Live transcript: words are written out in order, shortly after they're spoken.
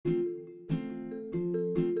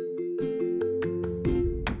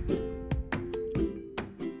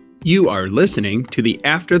You are listening to the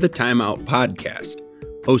After the Timeout podcast,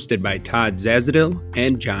 hosted by Todd Zazadil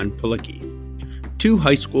and John Pilicki, two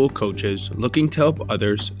high school coaches looking to help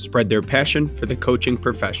others spread their passion for the coaching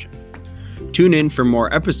profession. Tune in for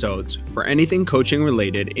more episodes for anything coaching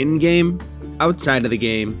related in-game, outside of the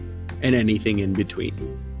game, and anything in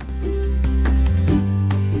between.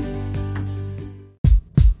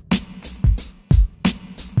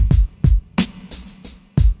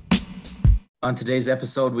 On today's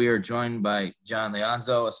episode, we are joined by John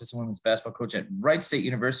Leonzo, assistant women's basketball coach at Wright State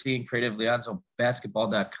University and creative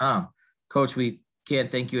LeonzoBasketball.com. Coach, we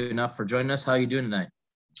can't thank you enough for joining us. How are you doing tonight?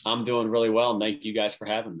 I'm doing really well. Thank you guys for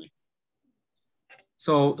having me.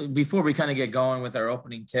 So before we kind of get going with our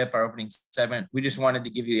opening segment, we just wanted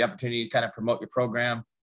to give you the opportunity to kind of promote your program.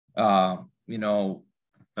 Anything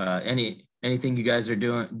you guys are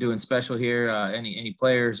doing special here, any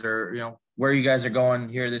players or, where you guys are going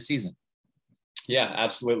here this season. Yeah,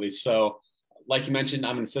 absolutely. So like you mentioned,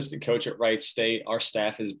 I'm an assistant coach at Wright State. Our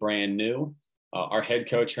staff is brand new. Our head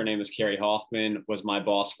coach, her name is Carrie Hoffman, was my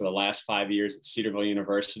boss for the last 5 years at Cedarville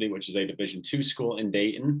University, which is a Division II school in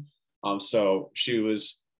Dayton. So she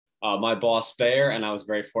was my boss there, and I was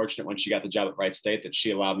very fortunate when she got the job at Wright State that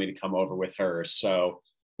she allowed me to come over with her. So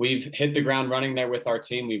we've hit the ground running there with our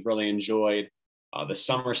team. We've really enjoyed the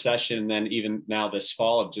summer session, and then even now this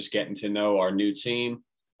fall of just getting to know our new team.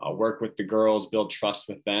 Work with the girls, build trust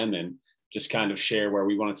with them, and just kind of share where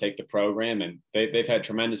we want to take the program. And they've had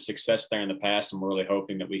tremendous success there in the past, and we're really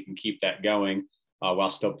hoping that we can keep that going while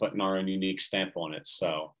still putting our own unique stamp on it.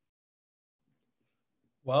 So,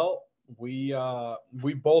 well, we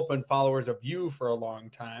both been followers of you for a long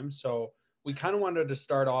time, so we kind of wanted to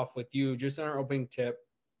start off with you, just in our opening tip,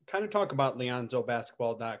 kind of talk about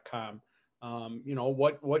LeonzoBasketball.com.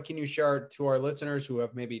 What can you share to our listeners who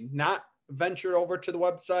have maybe not venture over to the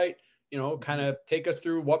website, kind of take us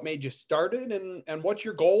through what made you started and what's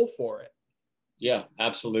your goal for it? Yeah,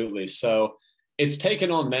 absolutely. So it's taken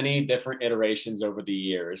on many different iterations over the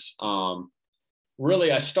years.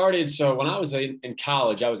 Really, I started, so when I was in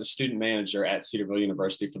college, I was a student manager at Cedarville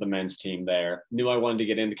University for the men's team there. Knew I wanted to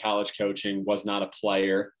get into college coaching, was not a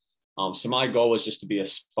player. So my goal was just to be a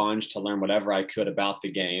sponge to learn whatever I could about the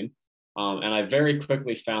game. And I very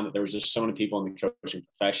quickly found that there was just so many people in the coaching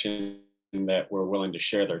profession that were willing to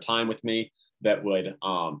share their time with me, that would,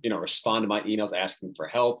 respond to my emails asking for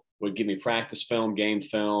help, would give me practice film, game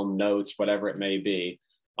film, notes, whatever it may be.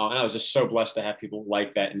 And I was just so blessed to have people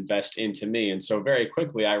like that invest into me. And so very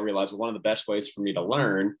quickly, I realized one of the best ways for me to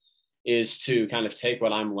learn is to kind of take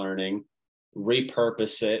what I'm learning,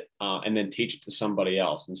 repurpose it, and then teach it to somebody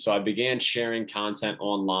else. And so I began sharing content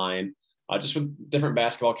online, just with different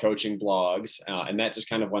basketball coaching blogs. And that just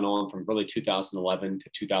kind of went on from really 2011 to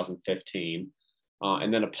 2015.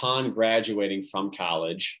 And then upon graduating from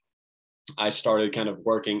college, I started kind of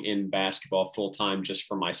working in basketball full-time just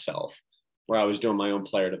for myself, where I was doing my own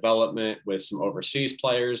player development with some overseas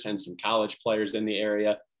players and some college players in the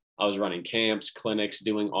area. I was running camps, clinics,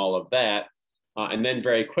 doing all of that. And then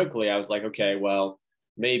very quickly, I was like, okay, well,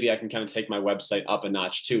 maybe I can kind of take my website up a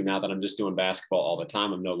notch too. Now that I'm just doing basketball all the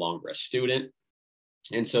time, I'm no longer a student.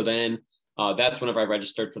 And so then that's whenever I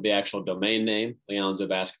registered for the actual domain name,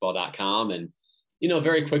 LeonzoBasketball.com. And,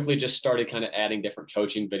 very quickly just started kind of adding different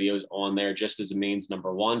coaching videos on there just as a means,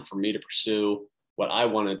 number one, for me to pursue what I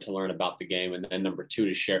wanted to learn about the game. And then number two,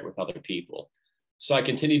 to share it with other people. So I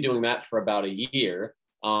continued doing that for about a year.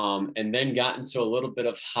 And then got into a little bit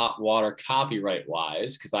of hot water copyright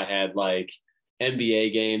wise, because I had like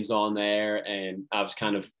NBA games on there, and I was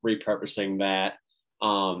kind of repurposing that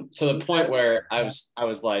to the point where I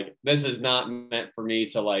was like, this is not meant for me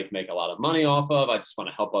to like make a lot of money off of. I just want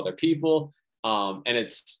to help other people. And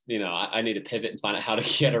it's, I need to pivot and find out how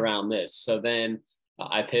to get around this. So then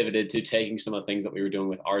I pivoted to taking some of the things that we were doing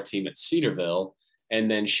with our team at Cedarville and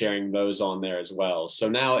then sharing those on there as well. So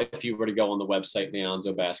now if you were to go on the website,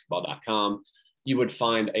 LeonzoBasketball.com, you would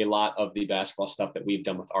find a lot of the basketball stuff that we've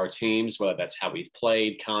done with our teams, whether that's how we've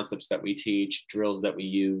played, concepts that we teach, drills that we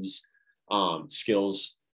use,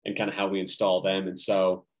 skills, and kind of how we install them. And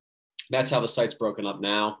so that's how the site's broken up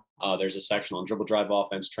now. There's a section on dribble drive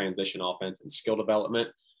offense, transition offense, and skill development.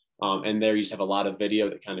 And there you just have a lot of video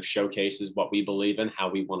that kind of showcases what we believe in, how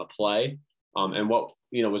we want to play, and what,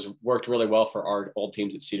 was worked really well for our old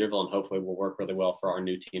teams at Cedarville, and hopefully will work really well for our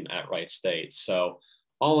new team at Wright State. So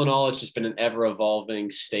all in all, it's just been an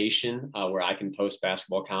ever-evolving station where I can post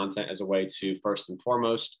basketball content as a way to, first and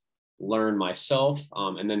foremost, learn myself,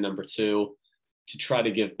 and then number two, to try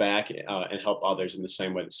to give back and help others in the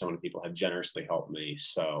same way that so many people have generously helped me.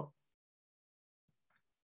 So,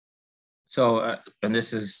 and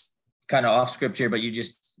this is kind of off script here, but you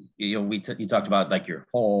talked about like your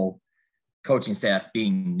whole coaching staff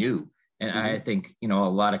being new. And I think, a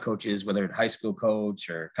lot of coaches, whether it's high school coach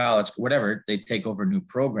or college, whatever, they take over a new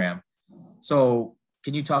program. So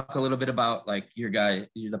can you talk a little bit about like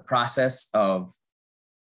the process of,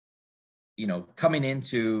 coming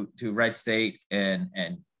into Wright State and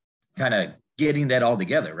kind of getting that all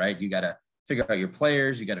together, right? You got to figure out your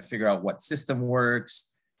players. You got to figure out what system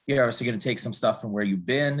works. You're obviously going to take some stuff from where you've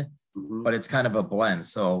been, but it's kind of a blend.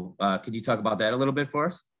 So could you talk about that a little bit for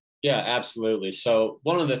us? Yeah, absolutely. So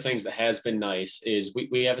one of the things that has been nice is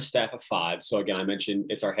we have a staff of 5. So again, I mentioned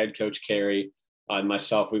it's our head coach, Carrie, and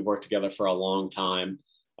myself. We've worked together for a long time.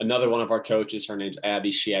 Another one of our coaches, her name's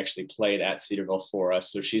Abby. She actually played at Cedarville for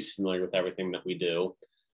us, so she's familiar with everything that we do.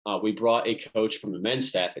 We brought a coach from the men's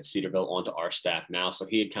staff at Cedarville onto our staff now, so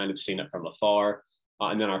he had kind of seen it from afar.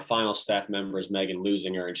 And then our final staff member is Megan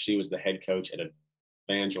Lusinger, and she was the head coach at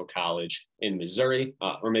Evangel College in Missouri,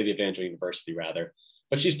 or maybe Evangel University rather.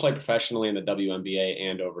 But she's played professionally in the WNBA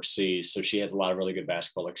and overseas, so she has a lot of really good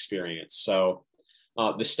basketball experience. So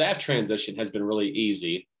the staff transition has been really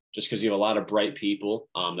easy, just because you have a lot of bright people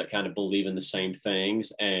that kind of believe in the same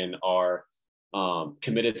things and are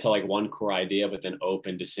committed to like one core idea, but then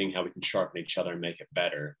open to seeing how we can sharpen each other and make it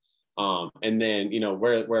better. And then,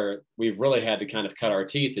 where we've really had to kind of cut our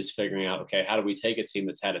teeth is figuring out, okay, how do we take a team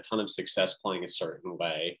that's had a ton of success playing a certain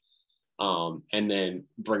way, and then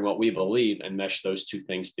bring what we believe and mesh those two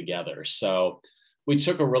things together. So we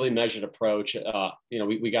took a really measured approach.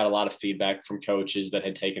 We got a lot of feedback from coaches that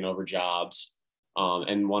had taken over jobs.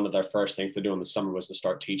 And one of their first things to do in the summer was to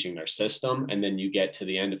start teaching their system. And then you get to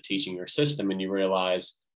the end of teaching your system and you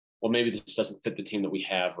realize, well, maybe this doesn't fit the team that we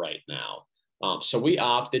have right now. So we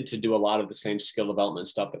opted to do a lot of the same skill development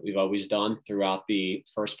stuff that we've always done throughout the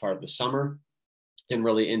first part of the summer and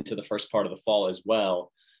really into the first part of the fall as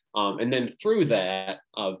well. And then through that,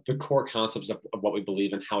 the core concepts of what we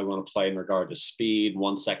believe in, how we want to play in regard to speed,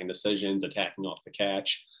 1-second decisions, attacking off the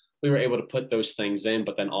catch, we were able to put those things in,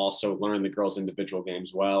 but then also learn the girls' individual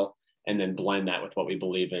games well, and then blend that with what we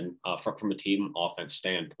believe in from a team offense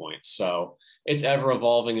standpoint. So it's ever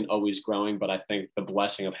evolving and always growing, but I think the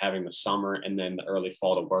blessing of having the summer and then the early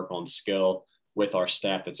fall to work on skill with our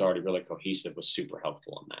staff that's already really cohesive was super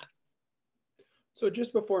helpful in that. So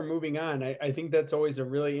just before moving on, I think that's always a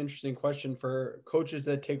really interesting question for coaches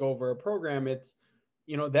that take over a program. It's,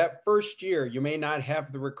 that first year, you may not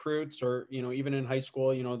have the recruits or, even in high school,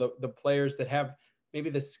 the players that have maybe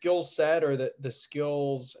the skill set or the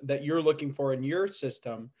skills that you're looking for in your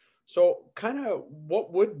system. So kind of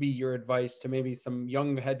what would be your advice to maybe some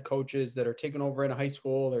young head coaches that are taking over at a high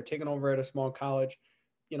school or taking over at a small college?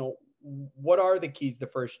 What are the keys the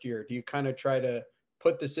first year? Do you kind of try to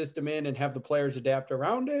put the system in and have the players adapt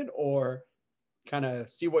around it, or kind of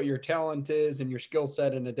see what your talent is and your skill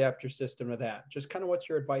set and adapt your system to that? Just kind of what's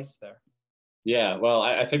your advice there? Yeah, well,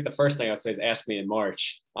 I think the first thing I would say is ask me in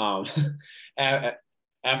March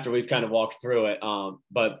after we've kind of walked through it.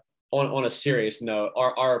 But on a serious note,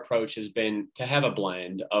 our approach has been to have a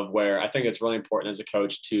blend of where I think it's really important as a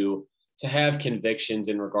coach to have convictions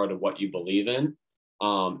in regard to what you believe in.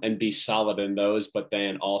 And be solid in those, but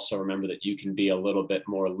then also remember that you can be a little bit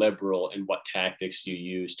more liberal in what tactics you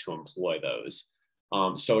use to employ those.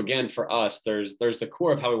 So again, for us, there's the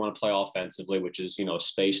core of how we want to play offensively, which is,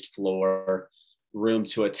 spaced floor, room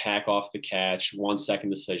to attack off the catch, 1-second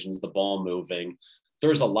decisions, the ball moving.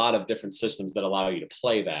 There's a lot of different systems that allow you to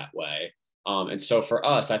play that way. And so for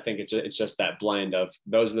us, I think it's just that blend of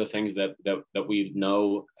those are the things that we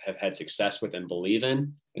know have had success with and believe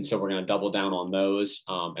in. And so we're going to double down on those.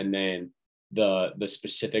 And then the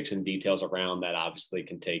specifics and details around that obviously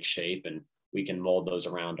can take shape and we can mold those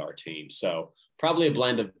around our team. So probably a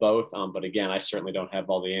blend of both. But again, I certainly don't have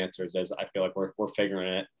all the answers, as I feel like we're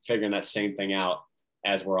figuring that same thing out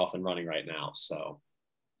as we're off and running right now. So.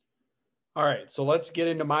 All right. So let's get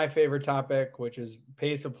into my favorite topic, which is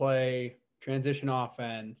pace of play, transition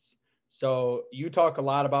offense. So you talk a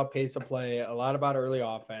lot about pace of play, a lot about early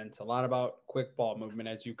offense, a lot about quick ball movement,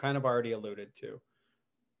 as you kind of already alluded to.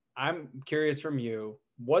 I'm curious from you,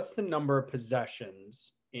 what's the number of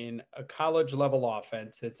possessions in a college level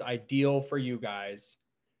offense that's ideal for you guys?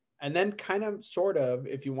 And then kind of sort of,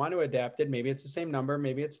 if you want to adapt it, maybe it's the same number,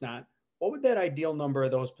 maybe it's not. What would that ideal number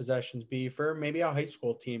of those possessions be for maybe a high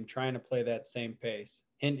school team trying to play that same pace?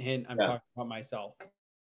 Hint, hint, I'm talking about myself.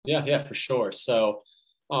 Yeah, for sure. So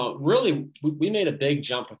really, we made a big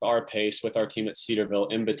jump with our pace with our team at Cedarville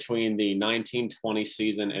in between the 1920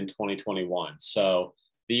 season and 2021. So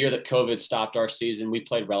the year that COVID stopped our season, we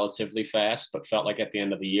played relatively fast, but felt like at the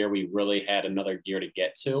end of the year, we really had another gear to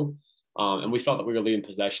get to. And we felt that we were leaving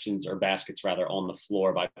possessions or baskets rather on the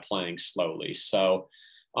floor by playing slowly. So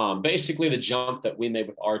basically the jump that we made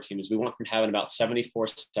with our team is we went from having about 74,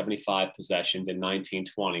 75 possessions in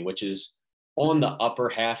 1920, which is on the upper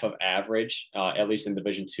half of average, at least in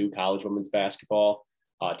Division II college women's basketball.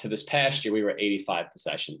 To this past year, we were 85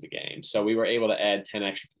 possessions a game. So we were able to add 10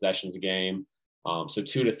 extra possessions a game. So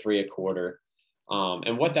 2 to 3 a quarter.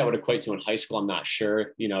 And what that would equate to in high school, I'm not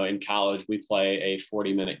sure. In college, we play a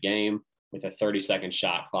 40-minute game with a 30-second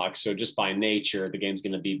shot clock. So just by nature, the game's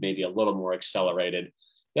going to be maybe a little more accelerated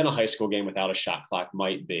than a high school game without a shot clock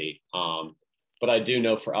might be. But I do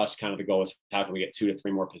know for us, kind of the goal is how can we get 2 to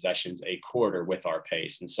 3 more possessions a quarter with our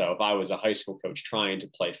pace? And so if I was a high school coach trying to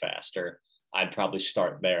play faster, I'd probably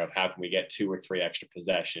start there of how can we get 2 or 3 extra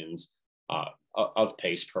possessions of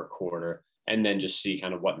pace per quarter, and then just see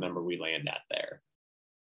kind of what number we land at there.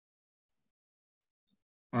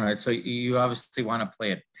 All right. So you obviously want to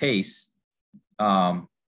play at pace,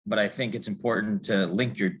 but I think it's important to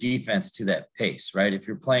link your defense to that pace, right? If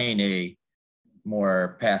you're playing a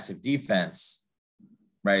more passive defense,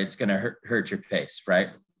 right, it's going to hurt your pace, right?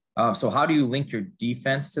 So how do you link your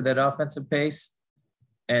defense to that offensive pace?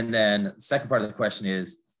 And then the second part of the question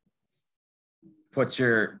is, put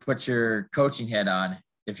your coaching hat on.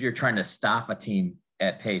 If you're trying to stop a team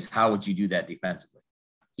at pace, how would you do that defensively?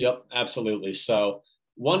 Yep, absolutely. So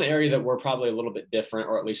one area that we're probably a little bit different,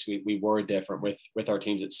 or at least we were different with our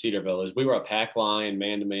teams at Cedarville, is we were a pack line,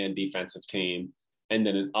 man-to-man defensive team, and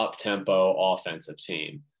then an up-tempo offensive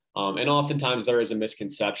team. And oftentimes there is a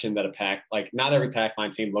misconception that not every pack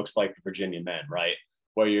line team looks like the Virginia men, right?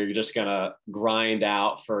 Where you're just going to grind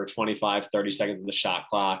out for 25, 30 seconds of the shot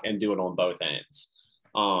clock and do it on both ends.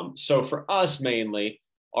 So for us, mainly,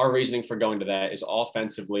 our reasoning for going to that is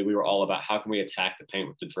offensively, we were all about how can we attack the paint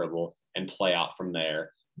with the dribble and play out from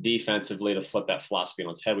there. Defensively, to flip that philosophy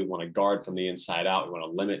on its head, we want to guard from the inside out. We want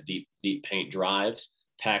to limit deep paint drives.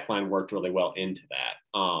 Pack line worked really well into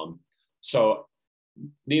that. So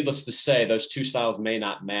needless to say, those two styles may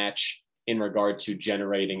not match in regard to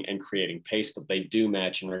generating and creating pace, but they do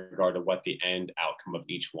match in regard to what the end outcome of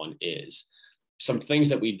each one is. Some things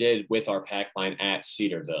that we did with our pack line at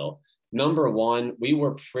Cedarville. Number one, we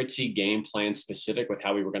were pretty game plan specific with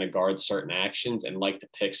how we were going to guard certain actions and like to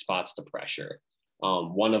pick spots to pressure.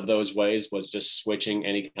 One of those ways was just switching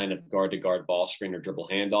any kind of guard-to-guard ball screen or dribble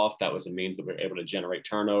handoff. That was a means that we were able to generate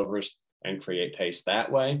turnovers and create pace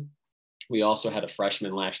that way. We also had a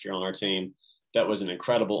freshman last year on our team that was an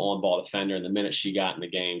incredible on-ball defender. And the minute she got in the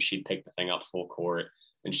game, she'd pick the thing up full court,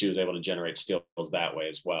 and she was able to generate steals that way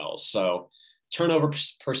as well. So turnover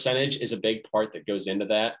percentage is a big part that goes into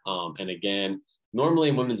that. And again, normally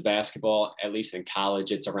in women's basketball, at least in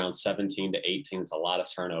college, it's around 17 to 18. It's a lot of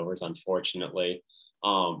turnovers, unfortunately.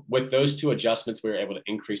 With those two adjustments, we were able to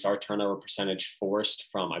increase our turnover percentage forced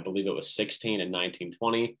from, I believe it was 16 in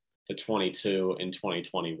 1920 to 22 in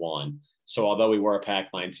 2021. So although we were a pack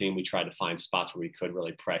line team, we tried to find spots where we could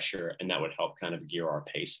really pressure, and that would help kind of gear our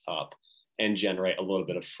pace up and generate a little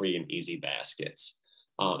bit of free and easy baskets.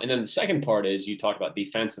 And then the second part is you talked about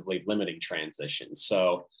defensively limiting transitions.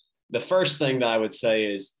 So the first thing that I would say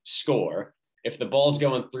is score. If the ball's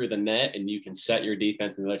going through the net and you can set your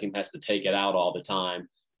defense and the other team has to take it out all the time,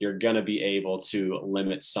 you're going to be able to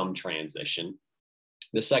limit some transition.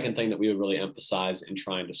 The second thing that we would really emphasize in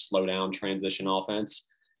trying to slow down transition offense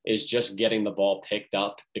is just getting the ball picked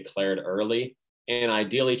up, declared early, and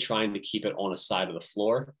ideally trying to keep it on a side of the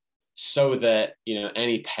floor so that,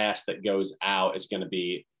 any pass that goes out is going to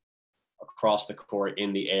be across the court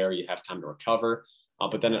in the air. You have time to recover.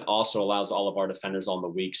 But then it also allows all of our defenders on the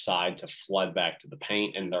weak side to flood back to the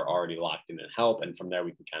paint, and they're already locked in and help. And from there,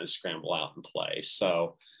 we can kind of scramble out and play.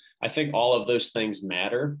 So I think all of those things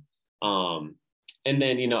matter. And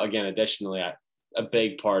then, again, additionally, a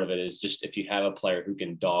big part of it is just if you have a player who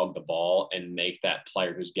can dog the ball and make that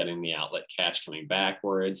player who's getting the outlet catch coming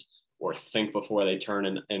backwards or think before they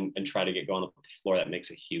turn and try to get going up the floor, that makes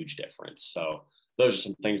a huge difference. So those are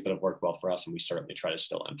some things that have worked well for us, and we certainly try to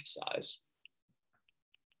still emphasize.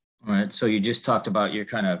 All right. So you just talked about your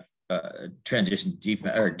kind of transition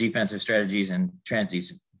defensive strategies and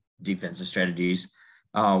transition defensive strategies.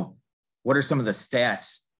 What are some of the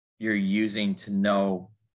stats you're using to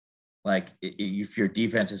know, like, if your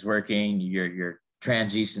defense is working, your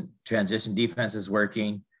transition defense is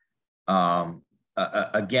working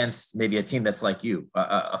against maybe a team that's like you,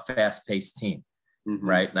 a fast-paced team, mm-hmm.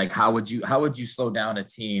 right? Like, how would you slow down a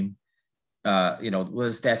team? What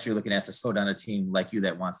is the stats you're looking at to slow down a team like you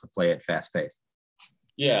that wants to play at fast pace?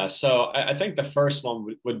 Yeah, so I think the first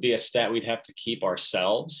one would be a stat we'd have to keep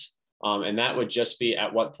ourselves, and that would just be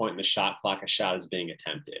at what point in the shot clock a shot is being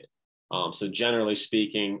attempted. So generally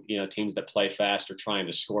speaking, teams that play fast are trying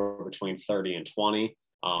to score between 30 and 20,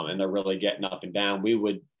 and they're really getting up and down. We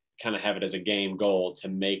would kind of have it as a game goal to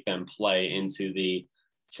make them play into the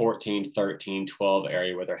 14, 13, 12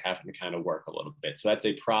 area where they're having to kind of work a little bit. So that's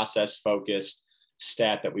a process focused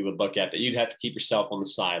stat that we would look at that you'd have to keep yourself on the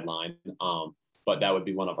sideline. But that would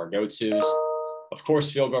be one of our go-tos. Of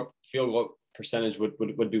course, field goal percentage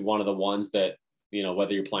would be one of the ones that,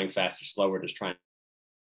 whether you're playing fast or slow, we're just trying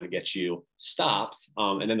to get you stopped.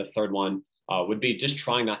 And then the third one would be just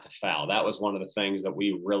trying not to foul. That was one of the things that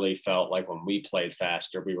we really felt like when we played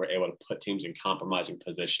faster, we were able to put teams in compromising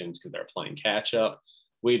positions because they're playing catch up.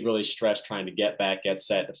 We'd really stress trying to get back, get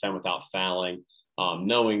set, defend without fouling,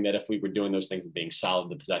 knowing that if we were doing those things and being solid,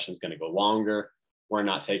 the possession is going to go longer. We're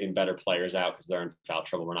not taking better players out because they're in foul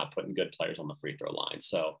trouble. We're not putting good players on the free throw line.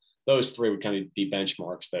 So those three would kind of be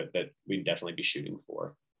benchmarks that we'd definitely be shooting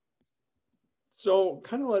for. So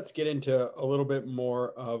kind of let's get into a little bit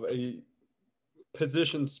more of a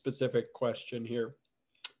position-specific question here.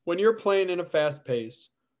 When you're playing in a fast pace,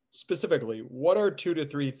 specifically, what are 2 to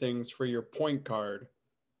 3 things for your point guard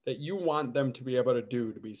that you want them to be able to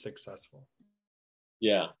do to be successful?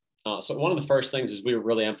 Yeah. So one of the first things is we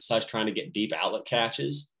really emphasize trying to get deep outlet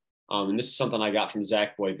catches. And this is something I got from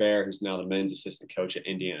Zach Boisvert, who's now the men's assistant coach at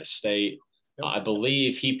Indiana State. Yep. I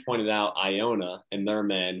believe he pointed out Iona and their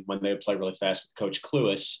men, when they would play really fast with Coach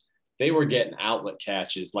Cluis, they were getting outlet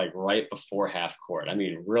catches like right before half court. I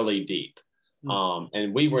mean, really deep.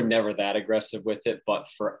 And we were never that aggressive with it. But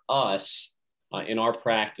for us, in our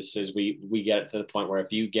practices, we get it to the point where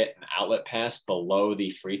if you get an outlet pass below the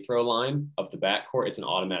free throw line of the backcourt, it's an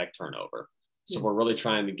automatic turnover. So we're really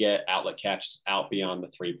trying to get outlet catches out beyond the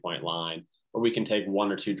 3-point line, where we can take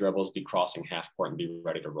 1 or 2 dribbles, be crossing half court, and be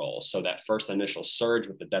ready to roll. So that first initial surge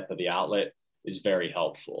with the depth of the outlet is very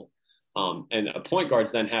helpful. And point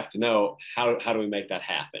guards then have to know how do we make that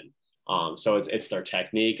happen. So it's their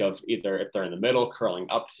technique of either if they're in the middle, curling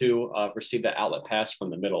up to receive that outlet pass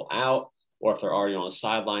from the middle out, or if they're already on the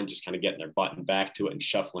sideline, just kind of getting their button back to it and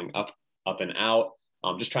shuffling up and out,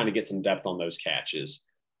 just trying to get some depth on those catches.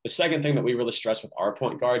 The second thing that we really stress with our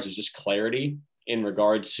point guards is just clarity in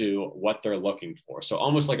regards to what they're looking for. So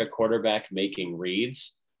almost like a quarterback making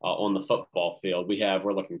reads on the football field,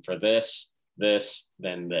 we're looking for this,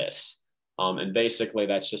 then this. And basically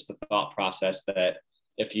that's just the thought process that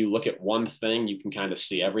if you look at one thing, you can kind of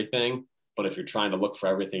see everything. But if you're trying to look for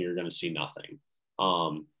everything, you're going to see nothing.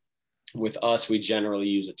 With us, we generally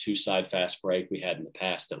use a 2-side fast break. We had in the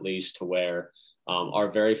past, at least, to where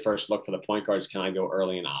our very first look for the point guards, can I go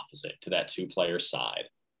early and opposite to that 2-player side?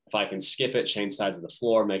 If I can skip it, change sides of the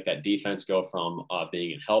floor, make that defense go from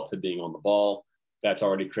being in help to being on the ball, that's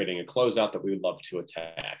already creating a closeout that we would love to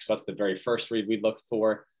attack. So that's the very first read we'd look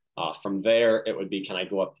for. From there, it would be, can I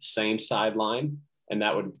go up the same sideline? And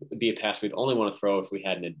that would be a pass we'd only want to throw if we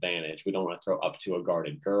had an advantage. We don't want to throw up to a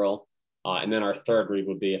guarded girl. And then our third read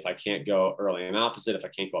would be, if I can't go early and opposite, if I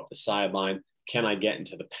can't go up the sideline, can I get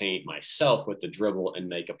into the paint myself with the dribble and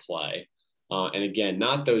make a play? And again,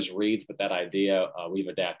 not those reads, but that idea we've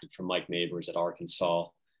adapted from Mike Neighbors at Arkansas.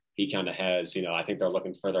 He kind of has, I think they're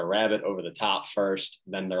looking for their rabbit over the top first,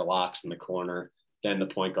 then their locks in the corner, then the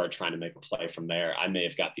point guard trying to make a play from there. I may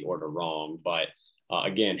have got the order wrong, but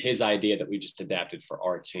again, his idea that we just adapted for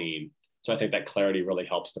our team. So I think that clarity really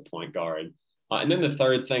helps the point guard. And then the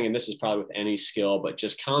third thing, and this is probably with any skill, but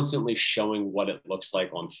just constantly showing what it looks like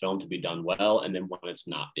on film to be done well, and then when it's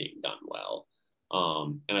not being done well.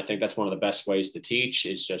 And I think that's one of the best ways to teach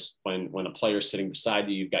is just when a player's sitting beside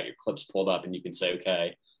you, you've got your clips pulled up and you can say,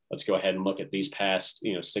 okay, let's go ahead and look at these past,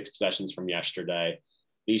 6 possessions from yesterday.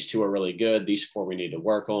 These 2 are really good. These 4 we need to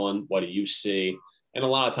work on. What do you see? And a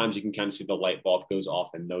lot of times you can kind of see the light bulb goes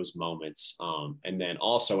off in those moments. And then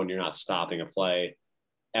also when you're not stopping a play,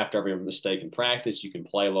 after every mistake in practice, you can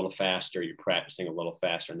play a little faster, you're practicing a little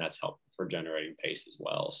faster, and that's helpful for generating pace as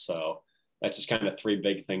well. So that's just kind of 3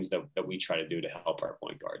 big things that we try to do to help our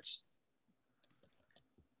point guards.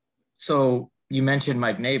 So you mentioned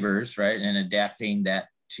Mike Neighbors, right? And adapting that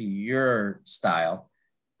to your style.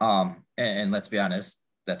 And let's be honest,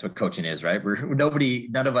 that's what coaching is, right?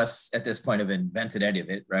 None of us at this point have invented any of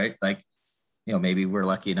it, right? Like, maybe we're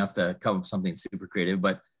lucky enough to come up with something super creative,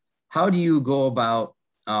 but how do you go about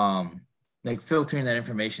like filtering that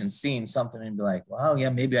information, seeing something and be like, wow, yeah,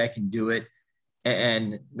 maybe I can do it.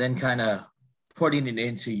 And then kind of putting it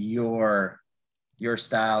into your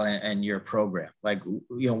style and your program. Like,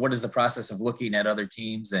 what is the process of looking at other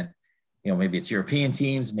teams and, maybe it's European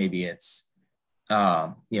teams, maybe it's,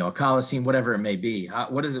 a college team, whatever it may be.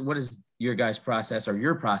 What is your guys' process or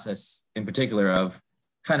your process in particular of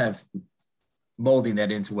kind of molding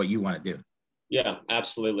that into what you want to do. Yeah,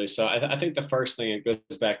 absolutely. So I think the first thing, it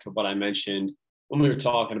goes back to what I mentioned when we were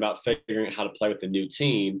talking about figuring out how to play with a new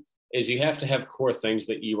team, is you have to have core things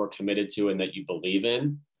that you are committed to and that you believe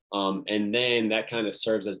in. And then that kind of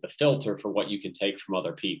serves as the filter for what you can take from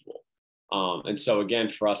other people. And so again,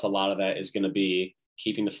 for us, a lot of that is going to be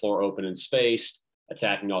keeping the floor open and spaced,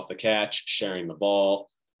 attacking off the catch, sharing the ball,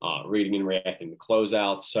 reading and reacting to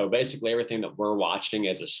closeouts. So basically everything that we're watching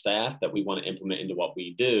as a staff that we want to implement into what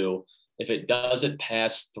we do, if it doesn't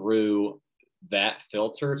pass through that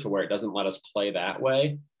filter to where it doesn't let us play that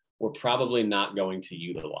way, we're probably not going to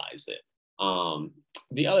utilize it.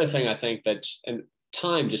 The other thing I think that, and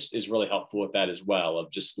time just is really helpful with that as well,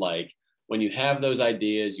 of just like, when you have those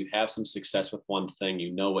ideas, you have some success with one thing,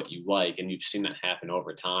 you know what you like, and you've seen that happen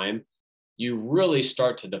over time, you really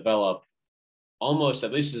start to develop almost,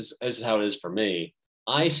 at least this is how it is for me,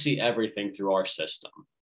 I see everything through our system.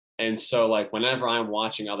 And so like whenever I'm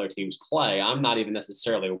watching other teams play, I'm not even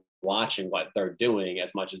necessarily watching what they're doing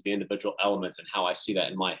as much as the individual elements and how I see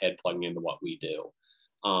that in my head plugging into what we do.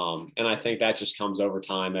 And I think that just comes over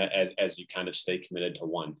time as you kind of stay committed to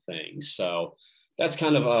one thing. So that's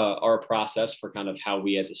kind of our process for kind of how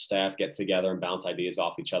we as a staff get together and bounce ideas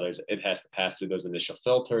off each other. It has to pass through those initial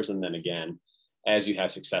filters. And then again, as you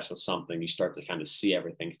have success with something, you start to kind of see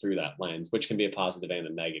everything through that lens, which can be a positive and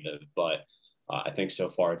a negative. But I think so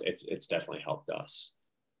far it's definitely helped us.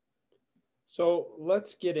 So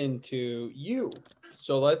let's get into you.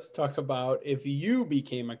 So let's talk about if you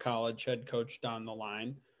became a college head coach down the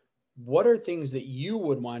line, what are things that you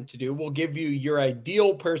would want to do? We'll give you your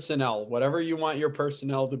ideal personnel, whatever you want your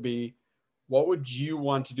personnel to be. What would you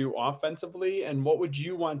want to do offensively and what would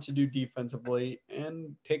you want to do defensively?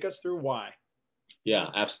 And take us through why. Yeah,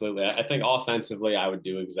 absolutely. I think offensively, I would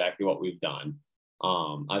do exactly what we've done.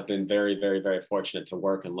 I've been very, very, very fortunate to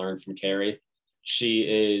work and learn from Carrie. She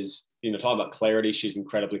is, talking about clarity, she's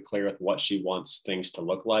incredibly clear with what she wants things to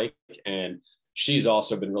look like. And she's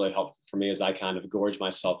also been really helpful for me as I kind of gorge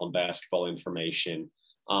myself on basketball information,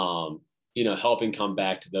 helping come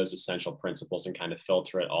back to those essential principles and kind of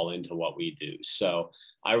filter it all into what we do. So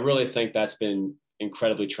I really think that's been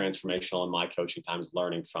incredibly transformational in my coaching times,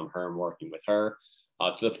 learning from her and working with her.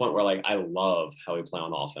 To the point where like I love how we play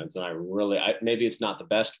on offense, and maybe it's not the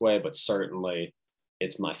best way, but certainly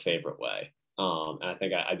it's my favorite way. And I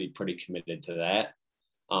think I'd be pretty committed to that.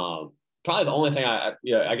 Probably the only thing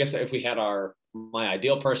I guess if we had my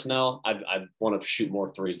ideal personnel, I'd want to shoot more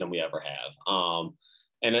threes than we ever have.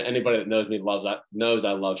 And anybody that knows me knows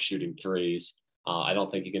I love shooting threes. I don't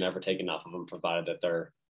think you can ever take enough of them, provided that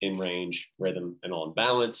they're in range, rhythm, and on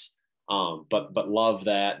balance. But love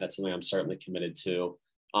that. That's something I'm certainly committed to.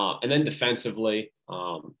 And then defensively,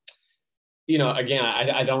 again,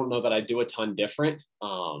 I don't know that I do a ton different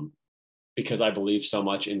because I believe so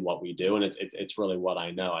much in what we do, and it's really what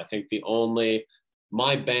I know. I think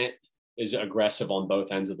my bent is aggressive on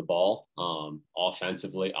both ends of the ball.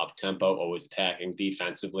 Offensively, up tempo, always attacking.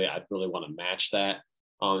 Defensively, I really want to match that.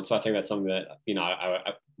 So I think that's something that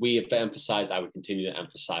we have emphasized. I would continue to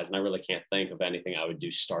emphasize, and I really can't think of anything I would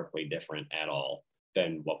do starkly different at all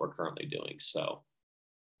than what we're currently doing. So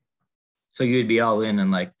you'd be all in on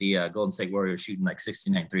like the Golden State Warriors shooting like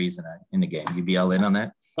 69 threes in the game. You'd be all in on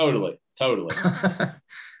that. Totally.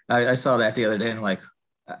 I saw that the other day, and like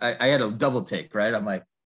I had a double take. Right, I'm like,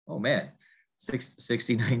 oh man,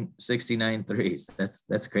 69 threes.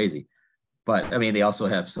 That's crazy. But I mean, they also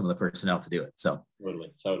have some of the personnel to do it. So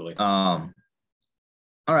totally.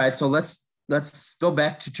 All right. So let's go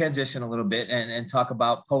back to transition a little bit and talk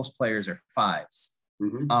about post players or fives.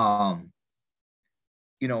 Mm-hmm.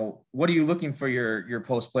 What are you looking for your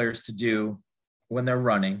post players to do when they're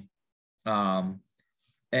running? And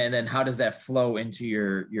then how does that flow into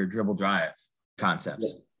your dribble drive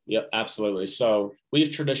concepts? Yep, absolutely. So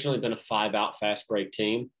we've traditionally been a 5-out fast break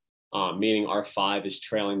team, meaning our 5 is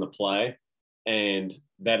trailing the play. And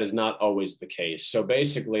that is not always the case. So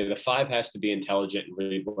basically the 5 has to be intelligent and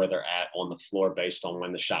read where they're at on the floor based on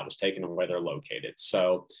when the shot was taken and where they're located.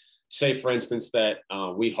 So say, for instance, that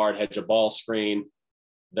we hard hedge a ball screen,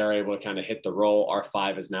 they're able to kind of hit the roll. Our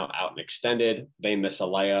 5 is now out and extended. They miss a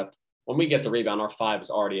layup. When we get the rebound, our 5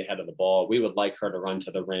 is already ahead of the ball. We would like her to run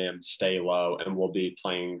to the rim, stay low, and we'll be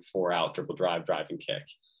playing 4-out dribble drive, drive, and kick.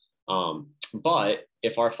 But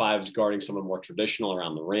if our 5 is guarding someone more traditional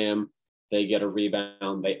around the rim, they get a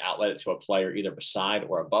rebound, they outlet it to a player either beside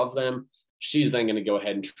or above them. She's then going to go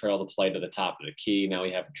ahead and trail the play to the top of the key. Now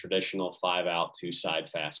we have a traditional 5-out, 2-side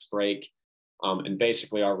fast break. And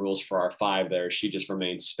basically our rules for our 5 there, she just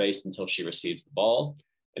remains spaced until she receives the ball.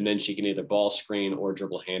 And then she can either ball screen or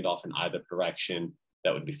dribble handoff in either direction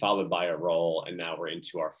that would be followed by a roll. And now we're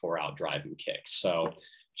into our 4-out drive and kick. So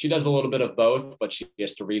she does a little bit of both, but she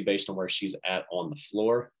has to read based on where she's at on the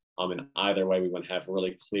floor. And either way, we want to have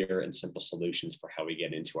really clear and simple solutions for how we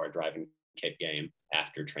get into our drive and kick game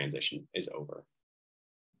after transition is over.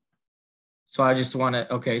 So I just want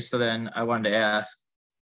to, okay, so then I wanted to ask,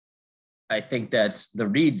 I think that's the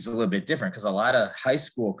read's a little bit different because a lot of high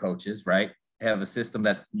school coaches, right, have a system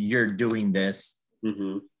that you're doing this,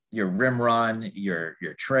 your rim run, your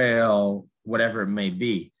trail, whatever it may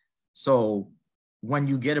be. So when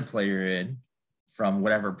you get a player in from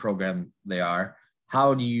whatever program they are,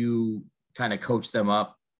 how do you kind of coach them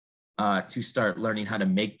up to start learning how to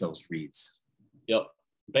make those reads? Yep.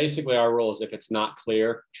 Basically, our rule is if it's not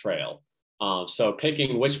clear, trail. So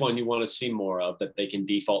picking which one you want to see more of that they can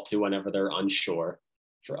default to whenever they're unsure.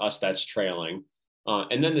 For us, that's trailing.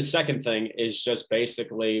 And then the second thing is just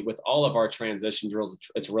basically with all of our transition drills,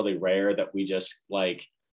 it's really rare that we just like,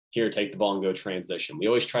 here, take the ball and go transition. We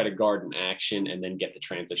always try to guard an action and then get the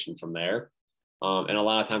transition from there. And a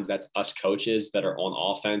lot of times that's us coaches that are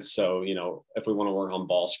on offense. So, if we want to work on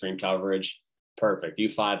ball screen coverage, perfect. You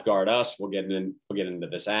 5 guard us. We'll get into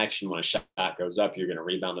this action. When a shot goes up, you're going to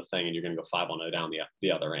rebound the thing and you're going to go 5-on-0 down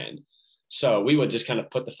the other end. So we would just kind of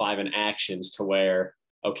put the 5 in actions to where,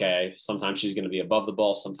 okay, sometimes she's going to be above the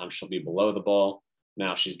ball. Sometimes she'll be below the ball.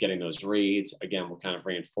 Now she's getting those reads. Again, we'll kind of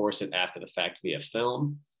reinforce it after the fact via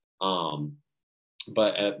film.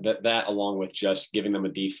 But that along with just giving them a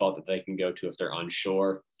default that they can go to if they're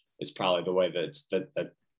unsure is probably the way that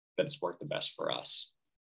it's worked the best for us.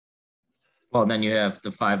 Well, then you have the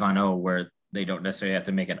 5-on-0 where they don't necessarily have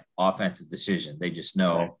to make an offensive decision. They just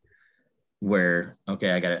know where,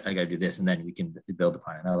 okay, I gotta do this, and then we can build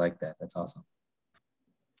upon it. I like that. That's awesome.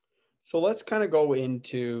 So let's kind of go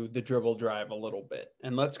into the dribble drive a little bit,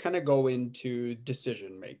 and let's kind of go into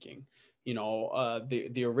decision making.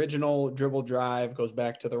 The original dribble drive goes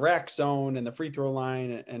back to the rack zone and the free throw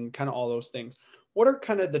line and kind of all those things. What are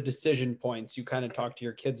kind of the decision points you kind of talk to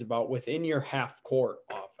your kids about within your half court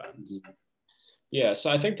offense? Yeah,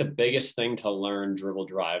 so I think the biggest thing to learn dribble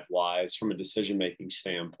drive wise from a decision-making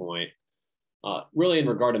standpoint, really in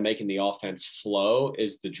regard to making the offense flow,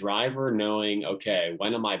 is the driver knowing, okay,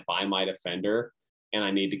 when am I by my defender and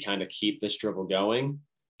I need to kind of keep this dribble going?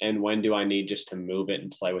 And when do I need just to move it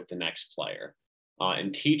and play with the next player?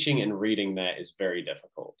 And teaching and reading that is very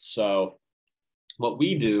difficult. So what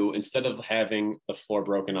we do, instead of having the floor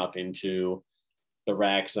broken up into the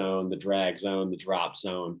rack zone, the drag zone, the drop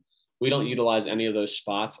zone, we don't utilize any of those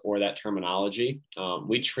spots or that terminology.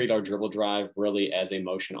 We treat our dribble drive really as a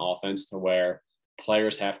motion offense to where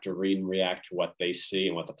players have to read and react to what they see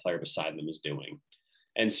and what the player beside them is doing.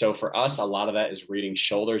 And so for us, a lot of that is reading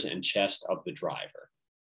shoulders and chest of the driver.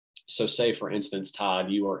 So say, for instance, Todd,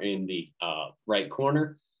 you are in the right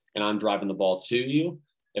corner and I'm driving the ball to you.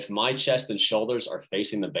 If my chest and shoulders are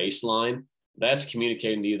facing the baseline, that's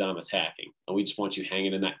communicating to you that I'm attacking. And we just want you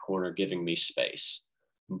hanging in that corner, giving me space.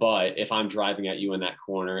 But if I'm driving at you in that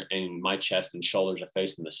corner and my chest and shoulders are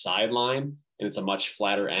facing the sideline and it's a much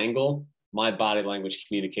flatter angle, my body language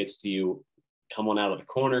communicates to you, come on out of the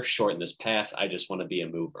corner, shorten this pass. I just want to be a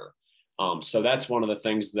mover. So that's one of the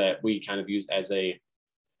things that we kind of use as a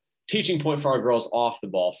teaching point for our girls off the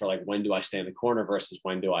ball for like, when do I stay in the corner versus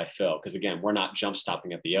when do I fill? Because again, we're not jump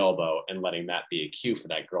stopping at the elbow and letting that be a cue for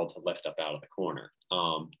that girl to lift up out of the corner.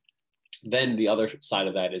 Then the other side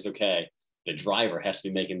of that is, okay, the driver has to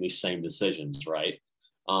be making these same decisions, right?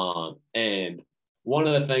 And one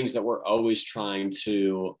of the things that we're always trying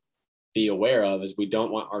to be aware of is we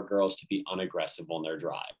don't want our girls to be unaggressive on their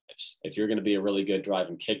drives. If you're going to be a really good drive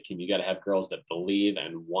and kick team, you got to have girls that believe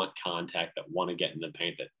and want contact, that want to get in the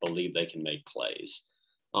paint, that believe they can make plays.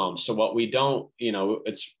 So what we don't,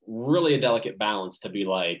 it's really a delicate balance to be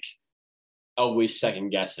like always second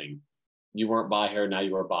guessing. You weren't by her, now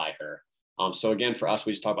you are by her. So again, for us,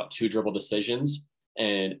 we just talk about 2 dribble decisions,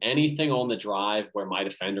 and anything on the drive where my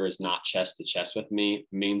defender is not chest to chest with me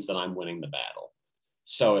means that I'm winning the battle.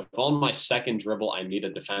 So if on my second dribble, I need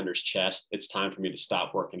a defender's chest, it's time for me to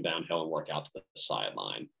stop working downhill and work out to the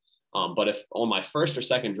sideline. But if on my first or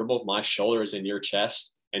second dribble, my shoulder is in your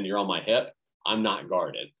chest and you're on my hip, I'm not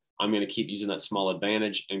guarded. I'm going to keep using that small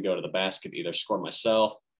advantage and go to the basket, either score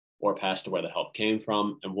myself or pass to where the help came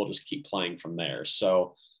from. And we'll just keep playing from there.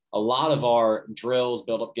 So a lot of our drills,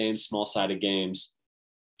 build-up games, small-sided games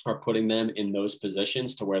are putting them in those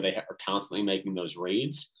positions to where they are constantly making those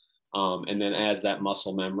reads. And then as that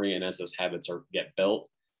muscle memory and as those habits get built,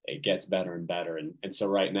 it gets better and better. And so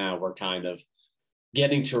right now we're kind of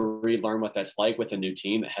getting to relearn what that's like with a new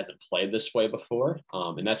team that hasn't played this way before.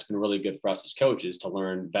 And that's been really good for us as coaches to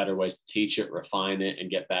learn better ways to teach it, refine it, and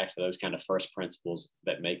get back to those kind of first principles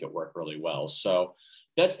that make it work really well. So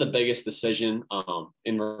that's the biggest decision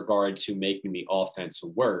in regard to making the offense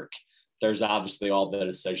work. There's obviously all the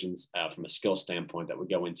decisions from a skill standpoint that would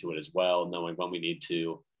go into it as well, knowing when we need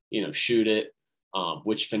to, shoot it,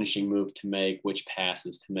 which finishing move to make, which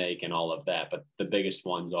passes to make, and all of that. But the biggest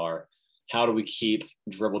ones are, how do we keep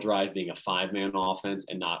dribble drive being a 5-man offense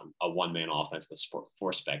and not a 1-man offense with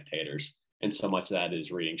 4 spectators? And so much of that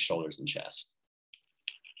is reading shoulders and chest.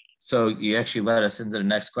 So you actually led us into the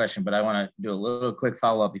next question, but I want to do a little quick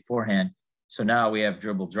follow-up beforehand. So now we have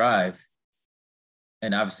dribble drive,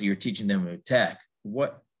 and obviously you're teaching them to attack.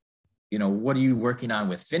 What are you working on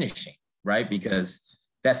with finishing, right? Because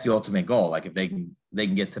that's the ultimate goal. Like if they can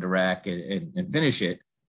get to the rack and finish it.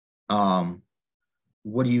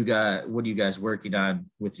 What do you guys working on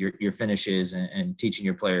with your finishes and teaching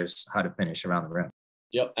your players how to finish around the rim?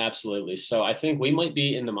 Yep, absolutely. So I think we might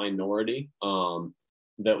be in the minority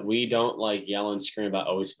that we don't like yell and scream about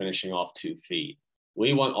always finishing off 2 feet.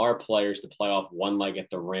 We want our players to play off one leg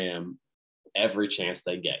at the rim every chance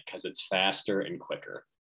they get because it's faster and quicker.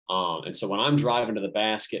 And so when I'm driving to the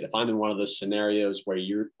basket, if I'm in one of those scenarios where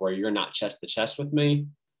you're not chest to chest with me,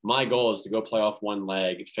 my goal is to go play off one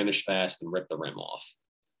leg, finish fast, and rip the rim off.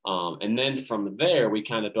 And then from there, we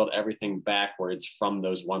kind of build everything backwards from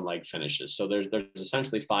those one leg finishes. So there's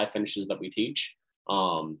essentially 5 finishes that we teach.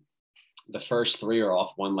 The first 3 are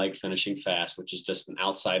off one leg finishing fast, which is just an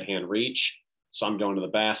outside hand reach. So I'm going to the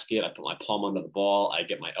basket. I put my palm under the ball. I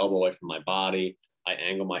get my elbow away from my body. I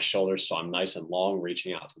angle my shoulders so I'm nice and long,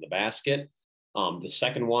 reaching out to the basket. The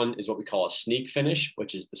second one is what we call a sneak finish,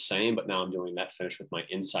 which is the same, but now I'm doing that finish with my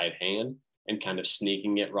inside hand and kind of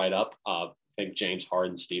sneaking it right up. I think James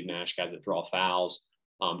Harden, Steve Nash, guys that draw fouls,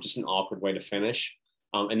 just an awkward way to finish.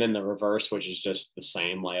 And then the reverse, which is just the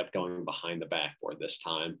same layup going behind the backboard this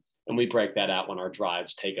time. And we break that out when our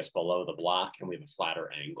drives take us below the block and we have a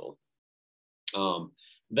flatter angle.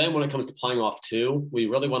 Then when it comes to playing off 2, we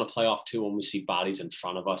really want to play off 2 when we see bodies in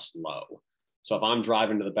front of us low. So if I'm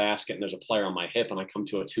driving to the basket and there's a player on my hip and I come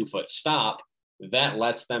to a 2-foot stop, that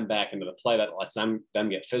lets them back into the play, that lets them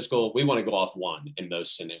get physical. We want to go off 1 in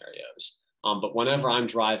those scenarios. But whenever I'm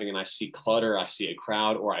driving and I see clutter, I see a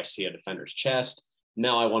crowd, or I see a defender's chest,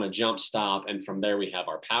 now I want to jump stop. And from there, we have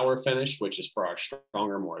our power finish, which is for our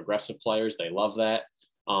stronger, more aggressive players. They love that.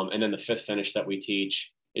 And then the 5th finish that we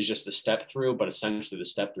teach is just a step through, but essentially the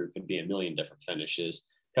step through could be a million different finishes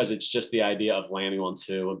because it's just the idea of landing on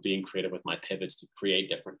 2 and being creative with my pivots to create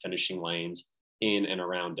different finishing lanes in and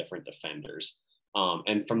around different defenders.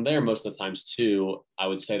 And from there, most of the times too, I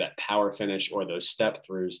would say that power finish or those step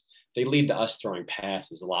throughs, they lead to us throwing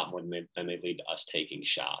passes a lot more than they lead to us taking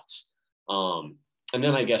shots. And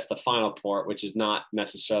then I guess the final part, which is not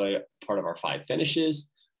necessarily part of our 5 finishes,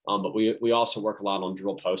 but we also work a lot on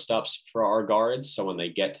drill post-ups for our guards. So when they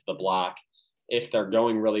get to the block, if they're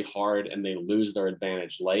going really hard and they lose their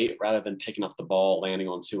advantage late, rather than picking up the ball, landing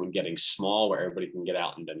on 2 and getting small where everybody can get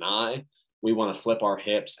out and deny, we want to flip our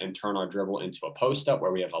hips and turn our dribble into a post-up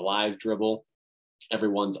where we have a live dribble.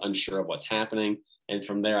 Everyone's unsure of what's happening. And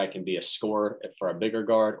from there, I can be a scorer for a bigger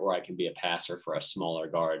guard, or I can be a passer for a smaller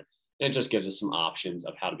guard. And it just gives us some options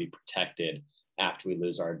of how to be protected after we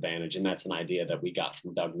lose our advantage. And that's an idea that we got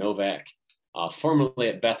from Doug Novak, formerly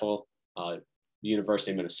at Bethel University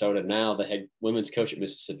of Minnesota, now the head women's coach at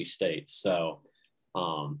Mississippi State. So,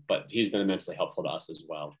 but he's been immensely helpful to us as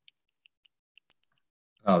well.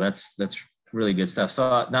 Oh, that's really good stuff.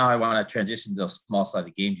 So now I want to transition to those small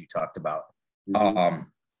sided games you talked about. Mm-hmm.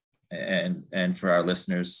 And for our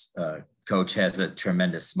listeners, Coach has a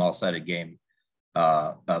tremendous small sided game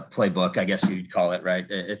playbook, I guess you'd call it, right?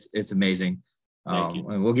 It's amazing.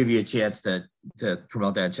 And we'll give you a chance to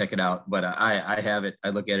promote that and check it out. But I have it. I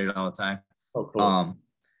look at it all the time. Oh, cool.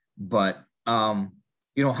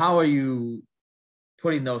 How are you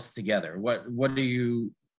putting those together? What are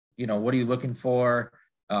you looking for?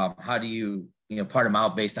 How do you part them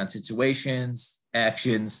out based on situations,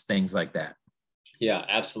 actions, things like that? Yeah,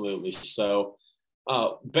 absolutely. So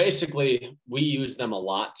basically, we use them a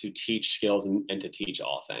lot to teach skills and to teach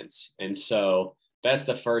offense. And so that's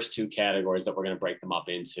the first 2 categories that we're going to break them up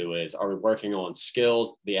into is, are we working on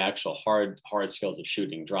skills, the actual hard skills of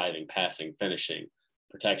shooting, driving, passing, finishing,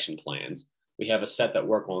 protection plans. We have a set that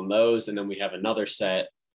work on those. And then we have another set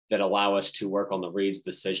that allow us to work on the reads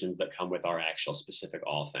decisions that come with our actual specific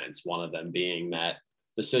offense. One of them being that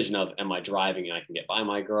decision of, am I driving and I can get by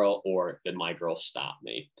my girl, or did my girl stop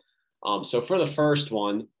me? So for the first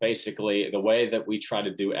one, basically the way that we try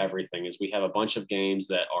to do everything is we have a bunch of games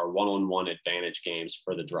that are one-on-one advantage games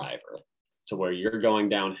for the driver, to where you're going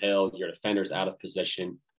downhill, your defender's out of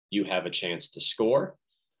position, you have a chance to score.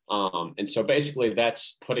 And so basically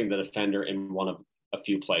that's putting the defender in one of a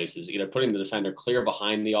few places, either putting the defender clear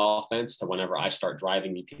behind the offense to whenever I start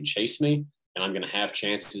driving, you can chase me and I'm going to have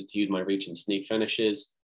chances to use my reach and sneak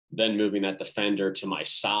finishes, then moving that defender to my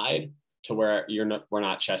side to where we're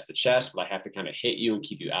not chest to chest, but I have to kind of hit you and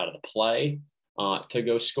keep you out of the play to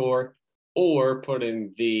go score, or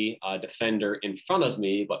putting the defender in front of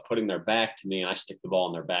me, but putting their back to me and I stick the ball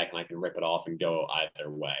in their back and I can rip it off and go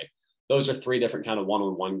either way. Those are three different kind of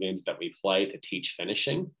one-on-one games that we play to teach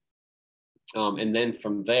finishing. And then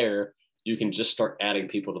from there, you can just start adding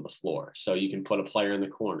people to the floor. So you can put a player in the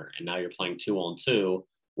corner and now you're playing 2-on-2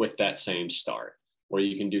 with that same start, where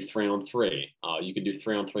you can do 3-on-3. You can do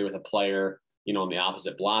 3-on-3 with a player, on the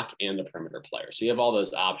opposite block and the perimeter player. So you have all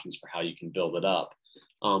those options for how you can build it up.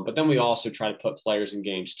 But then we also try to put players in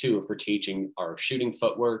games too for teaching our shooting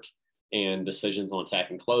footwork and decisions on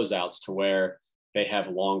attacking closeouts, to where they have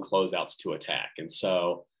long closeouts to attack. And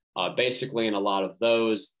so basically in a lot of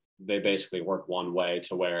those, they basically work one way,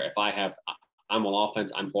 to where if I'm on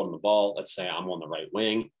offense, I'm holding the ball. Let's say I'm on the right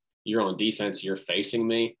wing, you're on defense, you're facing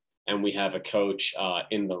me, and we have a coach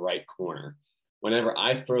in the right corner. Whenever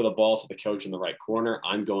I throw the ball to the coach in the right corner,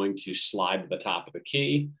 I'm going to slide to the top of the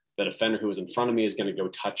key. The defender who is in front of me is going to go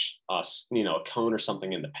touch us, a cone or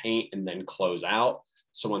something in the paint and then close out.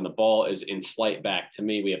 So when the ball is in flight back to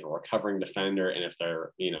me, we have a recovering defender. And if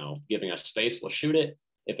they're, giving us space, we'll shoot it.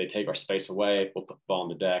 If they take our space away, we'll put the ball on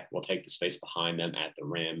the deck. We'll take the space behind them at the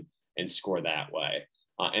rim and score that way.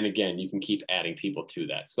 And again, you can keep adding people to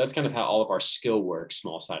that. So that's kind of how all of our skill work,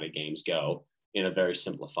 small-sided games go in a very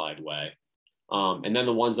simplified way. And then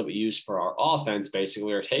the ones that we use for our offense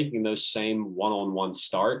basically are taking those same one-on-one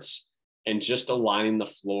starts and just aligning the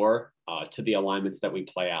floor to the alignments that we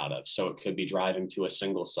play out of. So it could be driving to a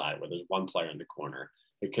single side where there's one player in the corner.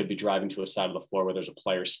 It could be driving to a side of the floor where there's a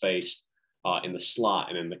player spaced in the slot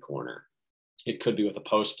and in the corner. It could be with a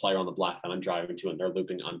post player on the block that I'm driving to and they're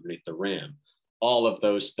looping underneath the rim. All of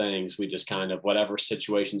those things, we just kind of, whatever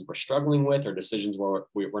situations we're struggling with or decisions where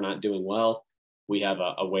we're not doing well, we have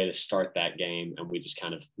a way to start that game, and we just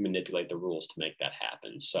kind of manipulate the rules to make that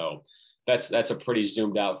happen. So that's a pretty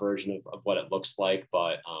zoomed out version of what it looks like,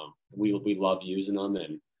 but we love using them,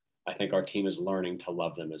 and I think our team is learning to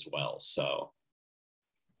love them as well. So. All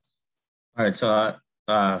right. So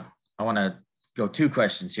I want to go two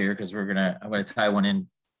questions here, because I'm going to tie one in.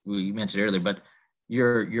 You mentioned earlier, but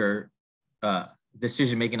your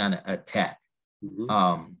decision making on attack.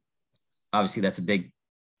 Mm-hmm. Obviously, that's a big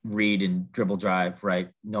read and dribble drive, right?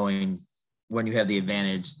 Knowing when you have the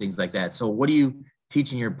advantage, things like that. So, what are you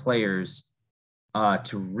teaching your players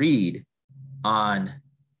to read on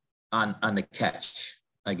the catch,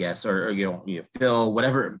 I guess, or you fill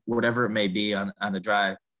whatever it may be on the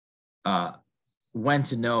drive? When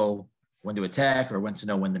to know when to attack or when to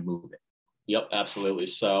know when to move it. Yep, absolutely.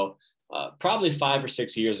 So probably 5 or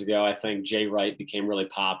 6 years ago, I think Jay Wright became really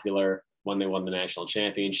popular when they won the national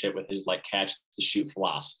championship with his catch to shoot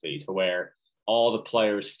philosophy, to where all the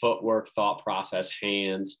players' footwork, thought process,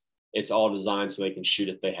 hands, it's all designed so they can shoot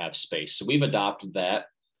if they have space. So we've adopted that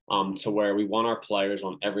to where we want our players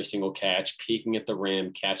on every single catch, peeking at the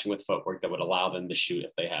rim, catching with footwork that would allow them to shoot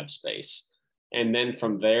if they have space. And then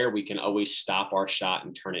from there, we can always stop our shot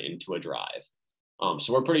and turn it into a drive.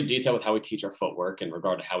 So we're pretty detailed with how we teach our footwork in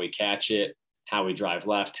regard to how we catch it, how we drive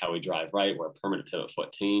left, how we drive right. We're a permanent pivot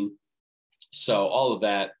foot team. So all of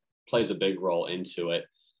that plays a big role into it.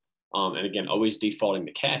 And again, always defaulting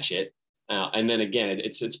to catch it. And then again,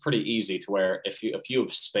 it's pretty easy to where if you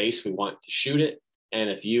have space, we want to shoot it. And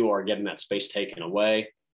if you are getting that space taken away,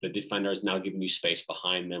 the defender is now giving you space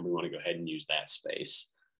behind them. We want to go ahead and use that space.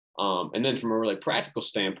 And then from a really practical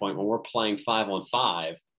standpoint, when we're playing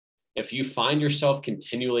 5-on-5, if you find yourself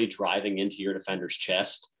continually driving into your defender's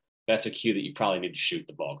chest, that's a cue that you probably need to shoot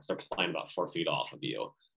the ball because they're playing about 4 feet off of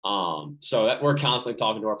you. So that we're constantly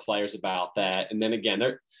talking to our players about that. And then again,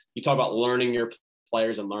 you talk about learning your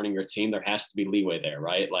players and learning your team. There has to be leeway there,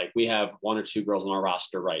 right? Like we have 1 or 2 girls on our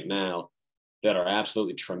roster right now that are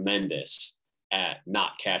absolutely tremendous at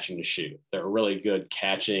not catching to shoot. They're really good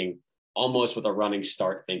catching almost with a running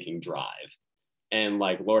start thinking drive. And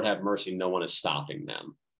Lord have mercy, no one is stopping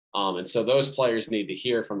them. And so those players need to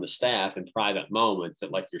hear from the staff in private moments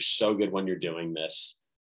that you're so good when you're doing this.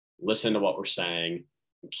 Listen to what we're saying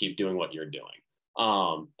and keep doing what you're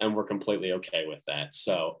doing. And we're completely okay with that.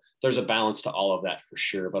 So there's a balance to all of that for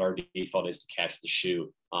sure. But our default is to catch the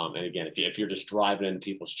shoot. And again, if you're just driving into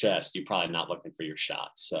people's chest, you're probably not looking for your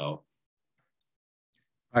shot. So. All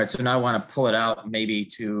right. So now I want to pull it out maybe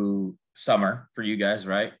to summer for you guys,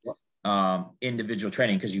 right? Individual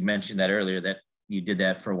training, because you mentioned that earlier that you did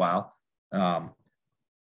that for a while.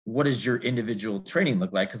 What does your individual training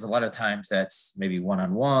look like? Because a lot of times that's maybe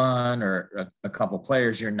one-on-one or a couple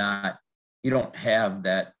players. You don't have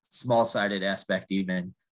that small-sided aspect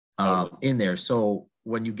even in there. So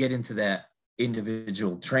when you get into that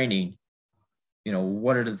individual training,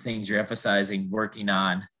 what are the things you're emphasizing, working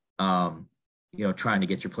on, trying to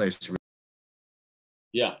get your players to.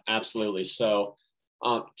 Yeah, absolutely. So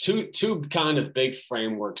two kind of big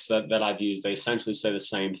frameworks that I've used. They essentially say the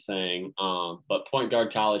same thing. But Point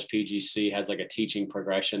Guard College, PGC, has like a teaching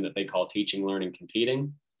progression that they call teaching, learning,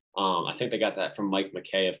 competing. I think they got that from Mike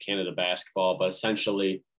McKay of Canada Basketball, but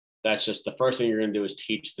essentially that's just the first thing you're going to do is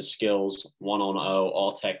teach the skills 1-on-0,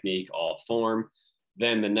 all technique, all form.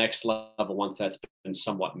 Then the next level, once that's been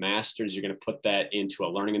somewhat mastered, is you're going to put that into a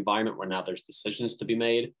learning environment where now there's decisions to be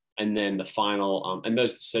made. And then the final, and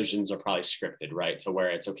those decisions are probably scripted, right? To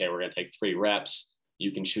where it's, okay, we're going to take 3 reps.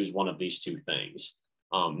 You can choose one of these 2 things.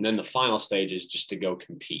 And then the final stage is just to go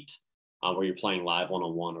compete, where you're playing live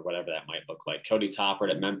 1-on-1 or whatever that might look like. Cody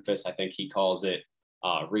Toppert at Memphis, I think he calls it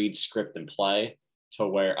read, script, and play, to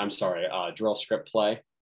where, drill, script, play,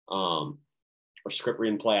 or script,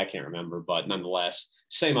 read, and play. I can't remember, but nonetheless,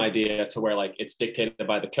 same idea, to where like it's dictated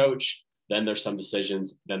by the coach. Then there's some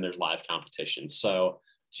decisions, then there's live competition. So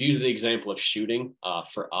to use the example of shooting,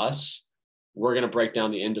 for us, we're going to break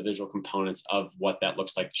down the individual components of what that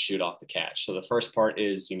looks like to shoot off the catch. So the first part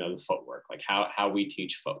is, the footwork, like how we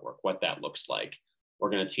teach footwork, what that looks like. We're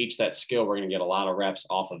going to teach that skill. We're going to get a lot of reps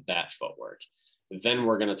off of that footwork. Then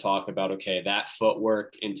we're going to talk about, okay, that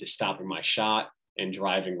footwork into stopping my shot and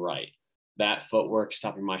driving right. That footwork,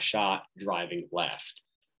 stopping my shot, driving left.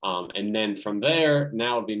 And then from there,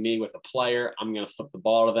 now it'll be me with a player. I'm going to flip the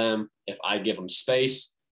ball to them. If I give them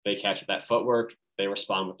space, they catch with that footwork, they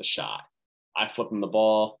respond with the shot. I flip them the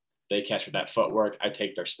ball, they catch with that footwork, I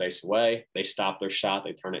take their space away, they stop their shot,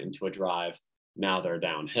 they turn it into a drive. Now they're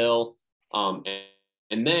downhill.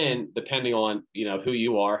 And then depending on, who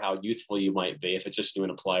you are, how youthful you might be, if it's just you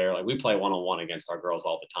and a player, like we play 1-on-1 against our girls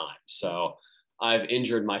all the time. So I've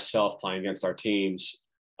injured myself playing against our teams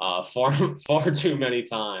far too many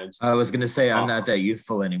times. I was going to say, I'm not that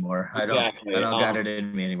youthful anymore. Exactly. I don't got it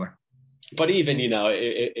in me anymore. But even,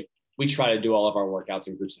 if we try to do all of our workouts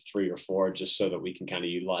in groups of 3 or 4, just so that we can kind of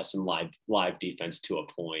utilize some live defense to a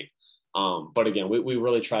point. But again, we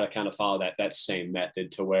really try to kind of follow that same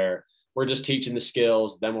method, to where we're just teaching the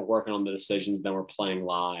skills, then we're working on the decisions, then we're playing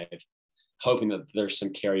live, hoping that there's some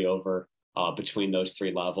carryover between those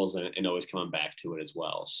 3 levels and always coming back to it as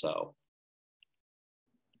well. So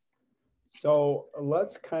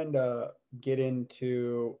let's kind of get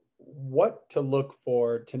into what to look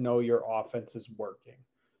for to know your offense is working.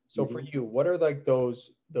 So for you, what are like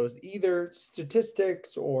those either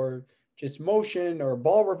statistics or just motion or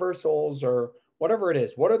ball reversals or whatever it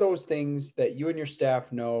is? What are those things that you and your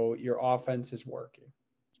staff know your offense is working?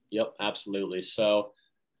 Yep, absolutely. So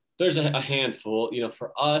there's a handful.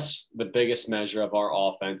 For us, the biggest measure of our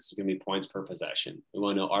offense is going to be points per possession. We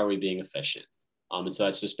want to know, are we being efficient? And so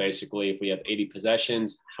that's just basically, if we have 80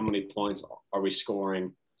 possessions, how many points are we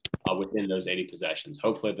scoring within those 80 possessions?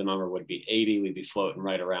 Hopefully the number would be 80. We'd be floating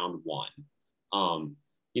right around 1.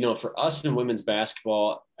 For us in women's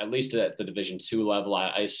basketball, at least at the Division II level,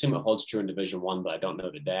 I assume it holds true in Division I, but I don't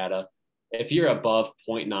know the data. If you're above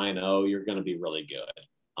 0.90, you're going to be really good.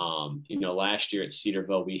 Last year at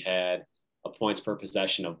Cedarville, we had a points per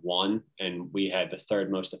possession of 1, and we had the 3rd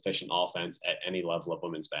most efficient offense at any level of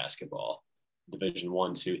women's basketball. Division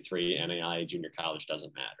 1, 2, 3, NAIA, junior college,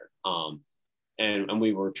 doesn't matter. And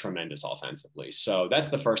we were tremendous offensively. So that's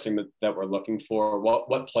the first thing that we're looking for.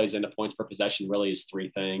 What plays into points per possession really is 3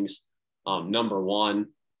 things. Number 1,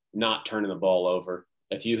 not turning the ball over.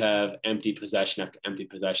 If you have empty possession after empty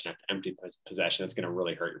possession after empty possession, it's going to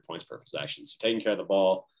really hurt your points per possession. So taking care of the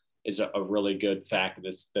ball is a really good factor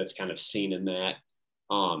that's kind of seen in that.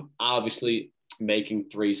 Obviously, making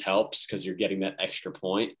threes helps because you're getting that extra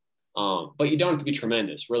point. But you don't have to be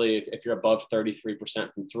tremendous. Really, if you're above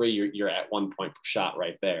 33% from 3, you're at 1 point per shot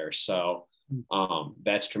right there. So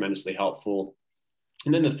that's tremendously helpful.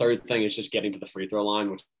 And then the third thing is just getting to the free throw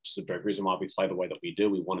line, which is a big reason why we play the way that we do.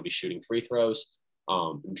 We want to be shooting free throws.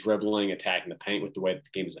 Dribbling, attacking the paint with the way that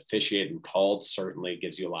the game is officiated and called certainly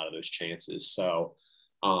gives you a lot of those chances. So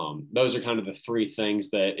those are kind of the 3 things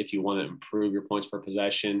that if you want to improve your points per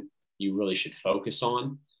possession, you really should focus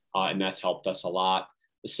on. And that's helped us a lot.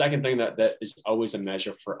 The second thing that is always a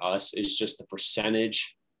measure for us is just the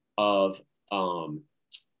percentage of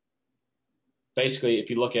basically, if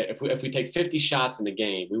you look at, if we take 50 shots in the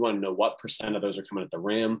game, we want to know what percent of those are coming at the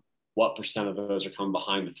rim, what percent of those are coming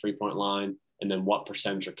behind the 3-point line, and then what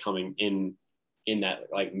percentage are coming in that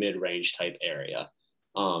like mid-range type area.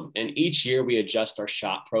 And each year we adjust our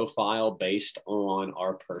shot profile based on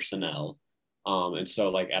our personnel. And so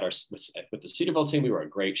like with the Cedarville team, we were a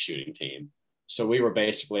great shooting team. So we were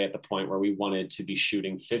basically at the point where we wanted to be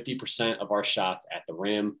shooting 50% of our shots at the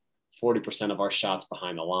rim, 40% of our shots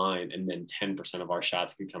behind the line, and then 10% of our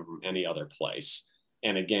shots can come from any other place.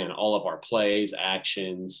 And again, all of our plays,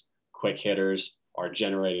 actions, quick hitters are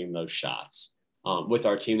generating those shots. With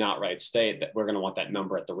our team now at Wright State, that we're going to want that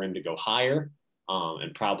number at the rim to go higher.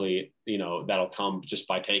 And probably, that'll come just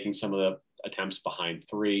by taking some of the attempts behind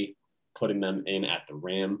three, putting them in at the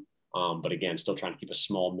rim. But again, still trying to keep a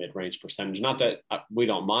small mid-range percentage. Not that we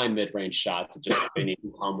don't mind mid-range shots, just they need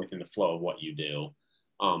to come within the flow of what you do.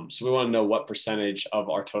 So we want to know what percentage of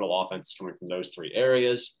our total offense is coming from those three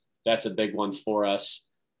areas. That's a big one for us.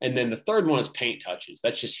 And then the third one is paint touches.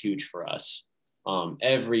 That's just huge for us.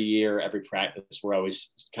 Every year, every practice, we're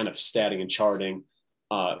always kind of statting and charting.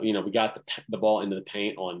 We got the ball into the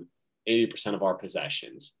paint on 80% of our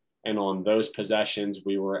possessions. And on those possessions,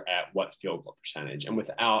 we were at what field goal percentage. And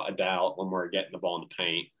without a doubt, when we're getting the ball in the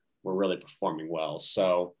paint, we're really performing well.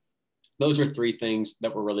 So those are three things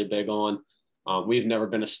that we're really big on. We've never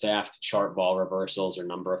been a staff to chart ball reversals or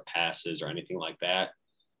number of passes or anything like that.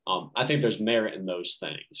 I think there's merit in those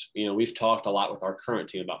things. We've talked a lot with our current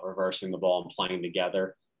team about reversing the ball and playing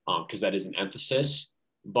together because that is an emphasis.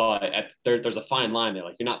 But there's a fine line there.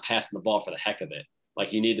 Like, you're not passing the ball for the heck of it.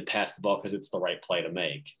 Like, you need to pass the ball because it's the right play to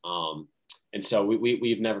make. And so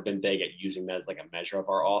we've never been big at using that as like a measure of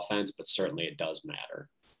our offense, but certainly it does matter.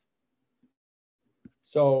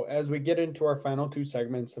 So as we get into our final two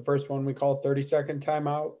segments, the first one we call 30-second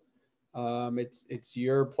timeout. It's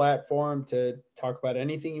your platform to talk about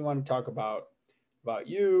anything you want to talk about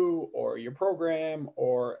you or your program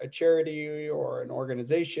or a charity or an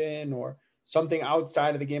organization or something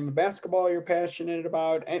outside of the game of basketball you're passionate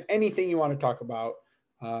about, and anything you want to talk about.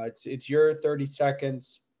 It's your 30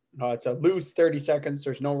 seconds. It's a loose 30 seconds.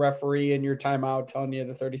 There's no referee in your timeout telling you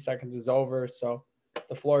the 30 seconds is over. So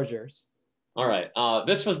the floor is yours. All right.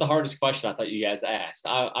 This was the hardest question I thought you guys asked.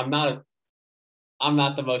 I'm not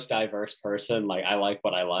the most diverse person. Like, I like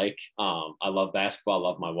what I like. I love basketball. I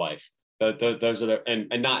love my wife. Those are and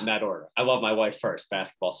not in that order. I love my wife first,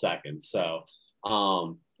 basketball second. So,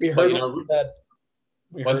 we heard what you said.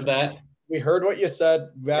 What's that? We heard what you said.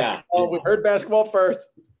 Basketball. Yeah. We heard basketball first.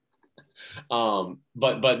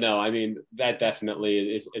 But no, I mean, that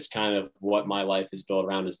definitely is kind of what my life is built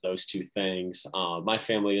around, is those two things. My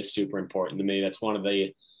family is super important to me. That's one of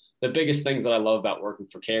the biggest things that I love about working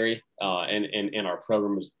for Carey and our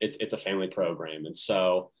program is it's a family program. And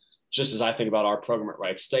so just as I think about our program at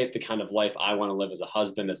Wright State, the kind of life I want to live as a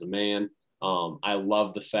husband, as a man, I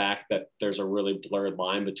love the fact that there's a really blurred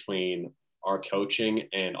line between our coaching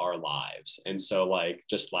and our lives. And so, like,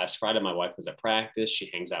 just last Friday, my wife was at practice. She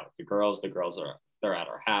hangs out with the girls. The girls they're at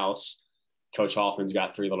our house. Coach Hoffman's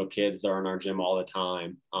got 3 little kids. They're in our gym all the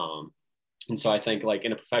time. And so I think, like,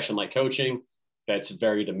 in a profession like coaching, that's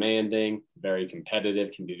very demanding, very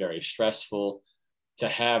competitive, can be very stressful. To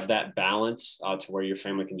have that balance to where your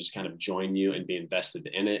family can just kind of join you and be invested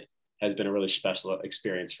in it has been a really special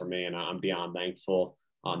experience for me. And I'm beyond thankful,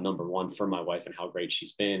 number one, for my wife and how great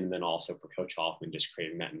she's been. And then also for Coach Hoffman, just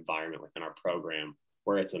creating that environment within our program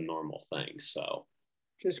where it's a normal thing. So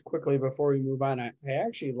just quickly before we move on, I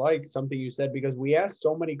actually like something you said, because we asked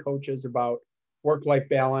so many coaches about work-life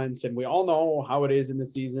balance, and we all know how it is in the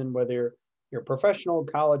season, whether you're professional,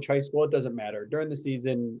 college, high school, it doesn't matter. During the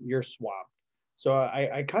season, you're swamped. So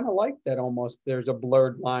I kind of like that almost there's a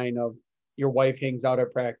blurred line of your wife hangs out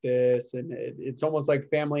at practice, and it's almost like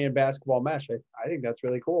family and basketball mesh. I think that's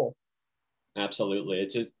really cool. Absolutely.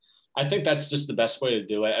 I think that's just the best way to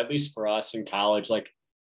do it, at least for us in college. Like,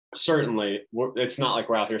 certainly, it's not like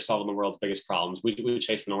we're out here solving the world's biggest problems. We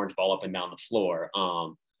chase an orange ball up and down the floor,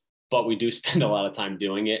 but we do spend a lot of time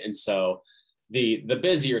doing it. And so the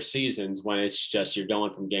busier seasons, when it's just you're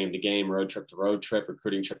going from game to game, road trip to road trip,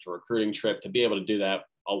 recruiting trip to recruiting trip, to be able to do that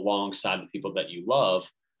alongside the people that you love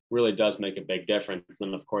really does make a big difference. And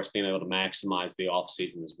then, of course, being able to maximize the off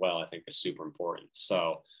season as well, I think is super important.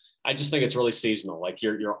 So I just think it's really seasonal. Like,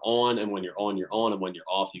 you're on, and when you're on, you're on, and when you're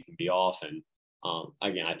off, you can be off. And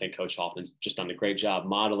again, I think Coach Hoffman's just done a great job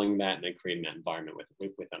modeling that and then creating that environment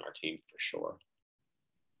within our team for sure.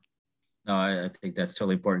 No, I think that's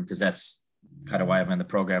totally important, because that's kind of why I'm in the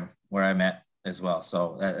program where I'm at. as well.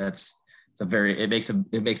 So it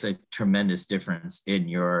makes a tremendous difference in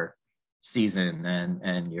your season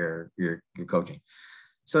and your coaching.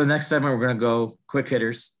 So the next segment, we're going to go quick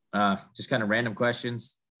hitters, just kind of random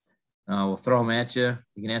questions. We'll throw them at you.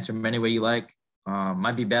 You can answer them any way you like.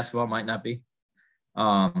 Might be basketball, might not be.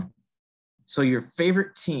 So your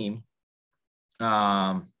favorite team,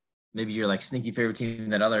 maybe your like sneaky favorite team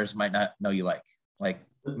that others might not know you like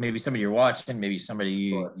maybe somebody you're watching, maybe somebody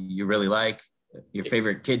you really like, your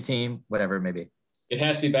favorite kid team, whatever it may be. It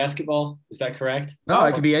has to be basketball. Is that correct? No,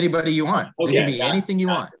 it could be anybody you want. Okay, it could be anything you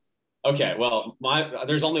want. Okay. Well,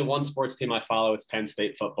 there's only one sports team I follow. It's Penn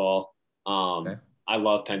State football. Okay. I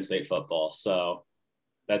love Penn State football. So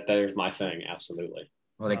there's my thing. Absolutely.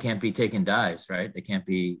 Well, they can't be taking dives, right? They can't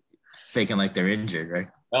be faking like they're injured, right?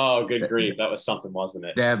 Oh, good grief. That was something, wasn't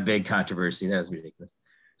it? That big controversy. That was ridiculous.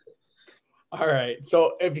 All right.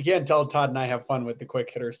 So if you can't tell, Todd and I have fun with the quick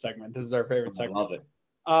hitter segment. This is our favorite segment. I love it.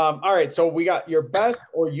 All right. So we got your best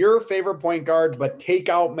or your favorite point guard, but take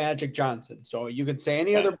out Magic Johnson. So you could say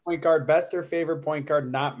any other point guard, best or favorite point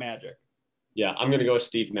guard, not Magic. Yeah, I'm going to go with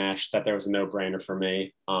Steve Nash. That there was a no-brainer for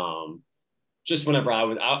me. Just whenever I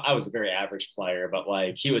was a very average player, but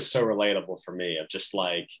like he was so relatable for me. Of just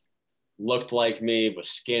like looked like me, was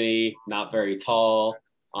skinny, not very tall.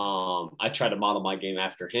 I tried to model my game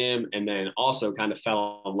after him, and then also kind of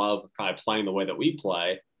fell in love with probably playing the way that we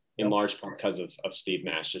play, in large part because of Steve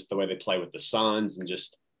Nash, just the way they play with the Suns and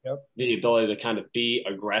just the ability to kind of be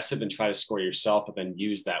aggressive and try to score yourself, but then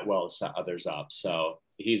use that well to set others up. So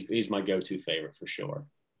he's my go-to favorite for sure.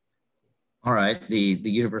 All right. The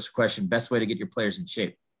universal question, best way to get your players in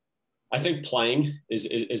shape? I think playing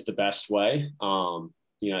is the best way.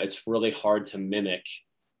 It's really hard to mimic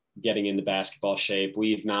getting into basketball shape.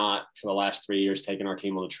 We've not, for the last 3 years, taken our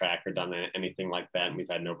team on the track or done anything like that, and we've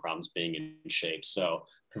had no problems being in shape. So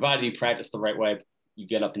provided you practice the right way, you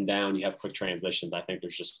get up and down, you have quick transitions. I think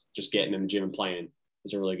there's just getting in the gym and playing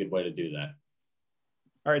is a really good way to do that.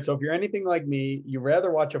 All right. So if you're anything like me, you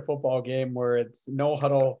rather watch a football game where it's no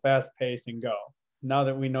huddle, fast pace, and go. Now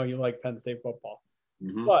that we know you like Penn State football.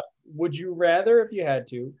 Mm-hmm. But would you rather, if you had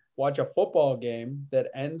to, watch a football game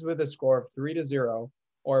that ends with a score of 3-0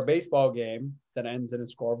 or a baseball game that ends in a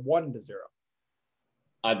score of 1-0?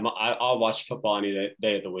 I'll watch football any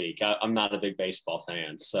day of the week. I'm not a big baseball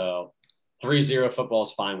fan, so 3-0 football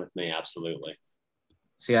is fine with me. Absolutely.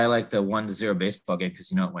 See, I like the 1-0 baseball game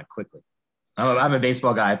because it went quickly. I'm a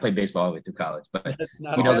baseball guy. I played baseball all the way through college, but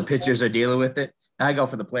the pitchers are dealing with it. I go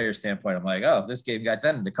for the player standpoint. I'm like, oh, this game got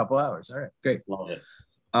done in a couple hours. All right, great. Love it.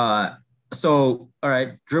 So, all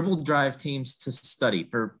right, dribble drive teams to study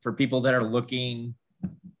for people that are looking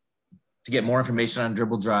to get more information on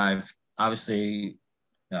dribble drive. Obviously,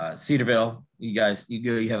 Cedarville, you guys,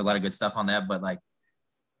 you have a lot of good stuff on that, but like,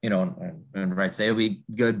 and Wright State will be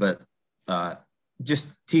good, but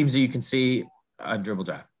just teams that you can see on dribble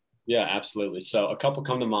drive. Yeah, absolutely. So a couple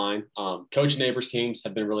come to mind. Coach Neighbors' teams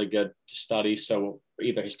have been really good to study. So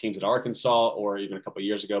either his teams at Arkansas or even a couple of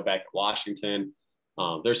years ago back at Washington.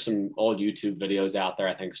 There's some old YouTube videos out there.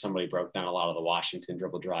 I think somebody broke down a lot of the Washington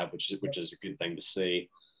dribble drive, which is a good thing to see.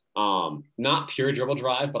 Not pure dribble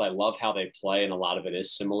drive, but I love how they play, and a lot of it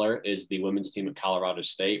is similar, is the women's team at Colorado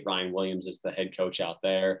State. Ryan Williams is the head coach out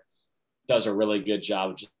there. Does a really good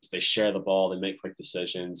job. They share the ball. They make quick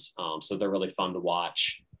decisions. So they're really fun to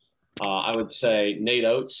watch. I would say Nate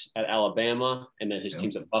Oates at Alabama, and then his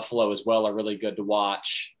teams at Buffalo as well are really good to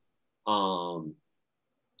watch. Doug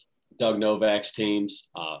Novak's teams,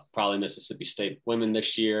 probably Mississippi State women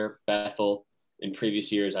this year, Bethel. In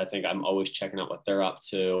previous years, I think I'm always checking out what they're up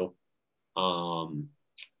to.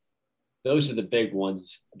 Those are the big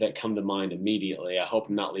ones that come to mind immediately. I hope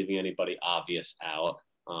I'm not leaving anybody obvious out.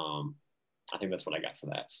 I think that's what I got for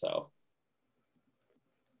that. So,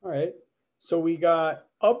 all right. So we got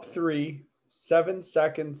up 3, 7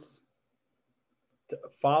 seconds to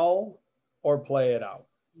foul or play it out.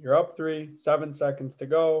 You're up 3, 7 seconds to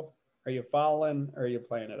go. Are you fouling or are you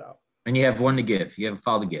playing it out? And you have one to give. You have a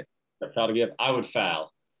foul to give. Foul to give. I would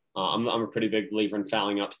foul. I'm a pretty big believer in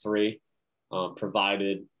fouling up 3,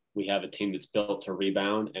 provided we have a team that's built to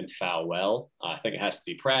rebound and foul well. I think it has to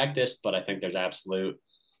be practiced, but I think there's absolute.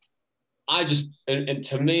 And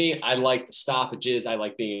to me, I like the stoppages. I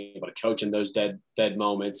like being able to coach in those dead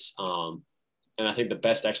moments. And I think the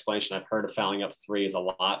best explanation I've heard of fouling up 3 is a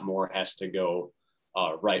lot more has to go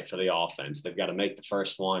right for the offense. They've got to make the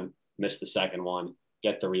first one, miss the second one,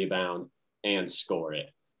 get the rebound, and score it.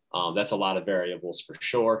 That's a lot of variables for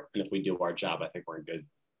sure. And if we do our job, I think we're in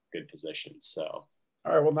good position. So,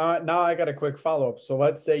 all right. Well, now I got a quick follow-up. So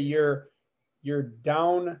let's say you're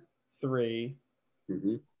down 3. Mm-hmm.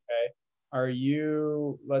 Okay. are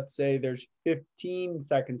you, let's say there's 15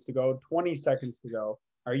 seconds to go, 20 seconds to go.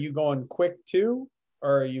 Are you going quick 2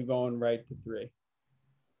 or are you going right to 3?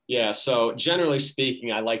 Yeah, so generally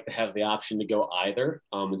speaking, I like to have the option to go either.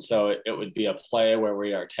 And so it would be a play where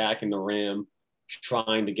we are attacking the rim,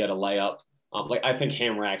 trying to get a layup. Like I think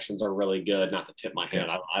hammer actions are really good. Not to tip my hand,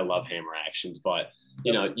 I love hammer actions, but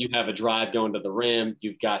you have a drive going to the rim.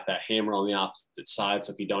 You've got that hammer on the opposite side.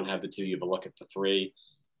 So if you don't have the 2, you have a look at the 3.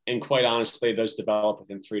 And quite honestly, those develop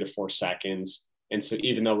within 3 to 4 seconds. And so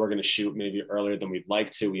even though we're going to shoot maybe earlier than we'd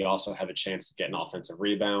like to, we also have a chance to get an offensive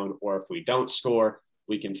rebound. Or if we don't score,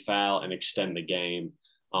 we can foul and extend the game.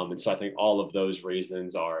 And so I think all of those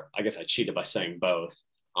reasons are, I guess I cheated by saying both,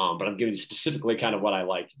 but I'm giving you specifically kind of what I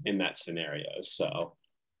like in that scenario. So.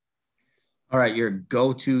 All right, your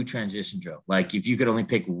go-to transition drill. Like if you could only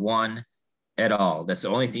pick one at all, that's the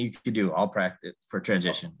only thing you could do all practice for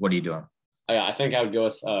transition. What are you doing? I think I would go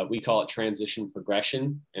with, we call it transition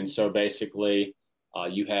progression. And so basically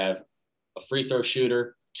you have a free throw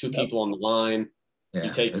shooter, 2 people on the line. Yeah,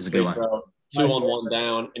 you take that's the a good free throw, 2 on 1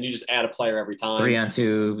 down, and you just add a player every time. 3 on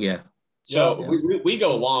 2, yeah. So we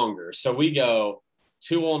go longer. So we go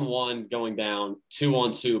 2 on 1 going down, 2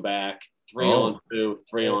 on 2 back, 3 on 2,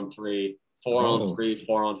 3 on 3, 4 on 3,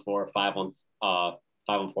 4 on 4, 5 on 4,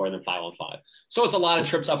 and then 5 on 5. So it's a lot of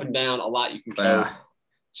trips up and down, a lot you can coach.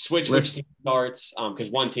 Switch which team starts, because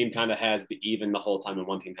one team kind of has the even the whole time and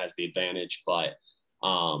one team has the advantage. But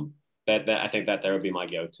that I think that there would be my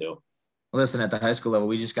go-to. Listen, at the high school level,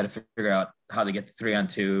 we just got to figure out how to get the 3 on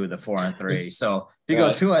 2, the 4 on 3. So if you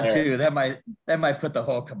go 2 on 2, that might put the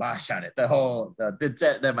whole kibosh on it.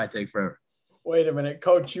 That might take forever. Wait a minute,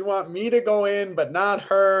 Coach. You want me to go in, but not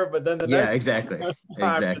her. But then exactly. Oh,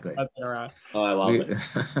 I love it.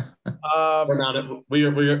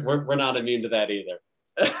 We're not immune to that either.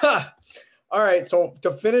 All right. So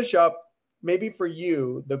to finish up, maybe for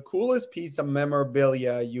you, the coolest piece of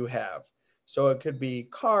memorabilia you have. So it could be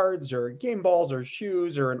cards or game balls or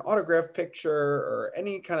shoes or an autograph picture or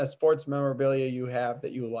any kind of sports memorabilia you have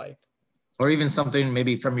that you like. Or even something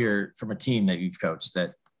maybe from a team that you've coached that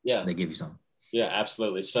they give you something. Yeah,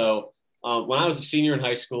 absolutely. So when I was a senior in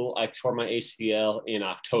high school, I tore my ACL in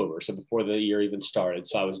October. So before the year even started.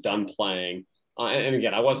 So I was done playing. And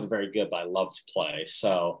again, I wasn't very good, but I loved to play.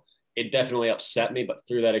 So it definitely upset me. But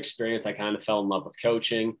through that experience, I kind of fell in love with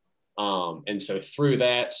coaching. And so through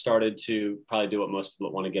that, started to probably do what most people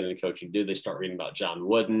that want to get into coaching do. They start reading about John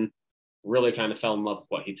Wooden, really kind of fell in love with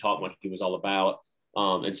what he taught, what he was all about.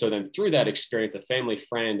 And so then through that experience, a family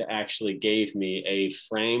friend actually gave me a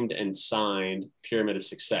framed and signed Pyramid of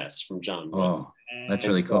Success from John Wooden. Oh, that's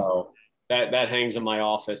really cool. That hangs in my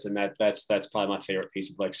office, and that's probably my favorite piece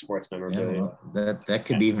of like sports memorabilia. Yeah, that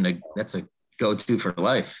could be that's a go-to for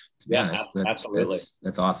life. To be honest, absolutely,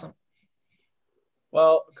 that's awesome.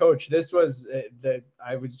 Well, Coach, this was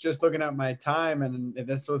I was just looking at my time, and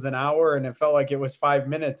this was an hour, and it felt like it was 5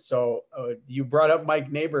 minutes. So you brought up Mike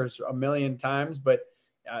Neighbors a million times, but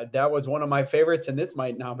that was one of my favorites, and this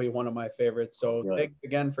might now be one of my favorites. So thanks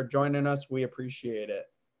again for joining us. We appreciate it.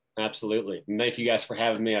 Absolutely. And thank you guys for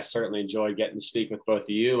having me. I certainly enjoyed getting to speak with both of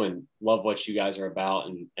you and love what you guys are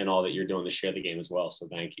about and all that you're doing to share the game as well. So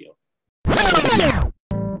thank you.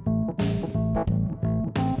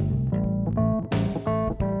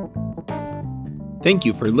 Thank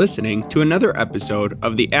you for listening to another episode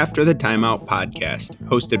of the After the Timeout podcast,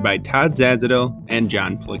 hosted by Todd Zazadil and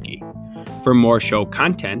John Plicky. For more show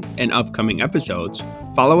content and upcoming episodes,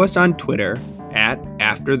 follow us on Twitter at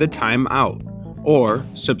After the Timeout, or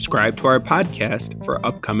subscribe to our podcast for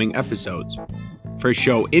upcoming episodes. For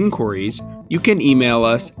show inquiries, you can email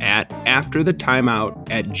us at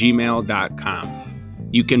afterthetimeout@gmail.com.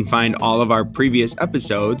 You can find all of our previous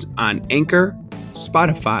episodes on Anchor,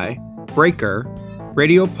 Spotify, Breaker,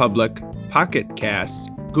 Radio Public, Pocket Casts,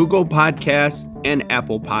 Google Podcasts, and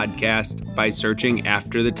Apple Podcasts by searching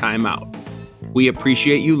After the Timeout. We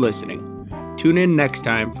appreciate you listening. Tune in next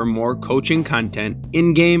time for more coaching content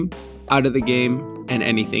in-game, out of the game, and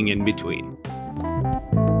anything in between.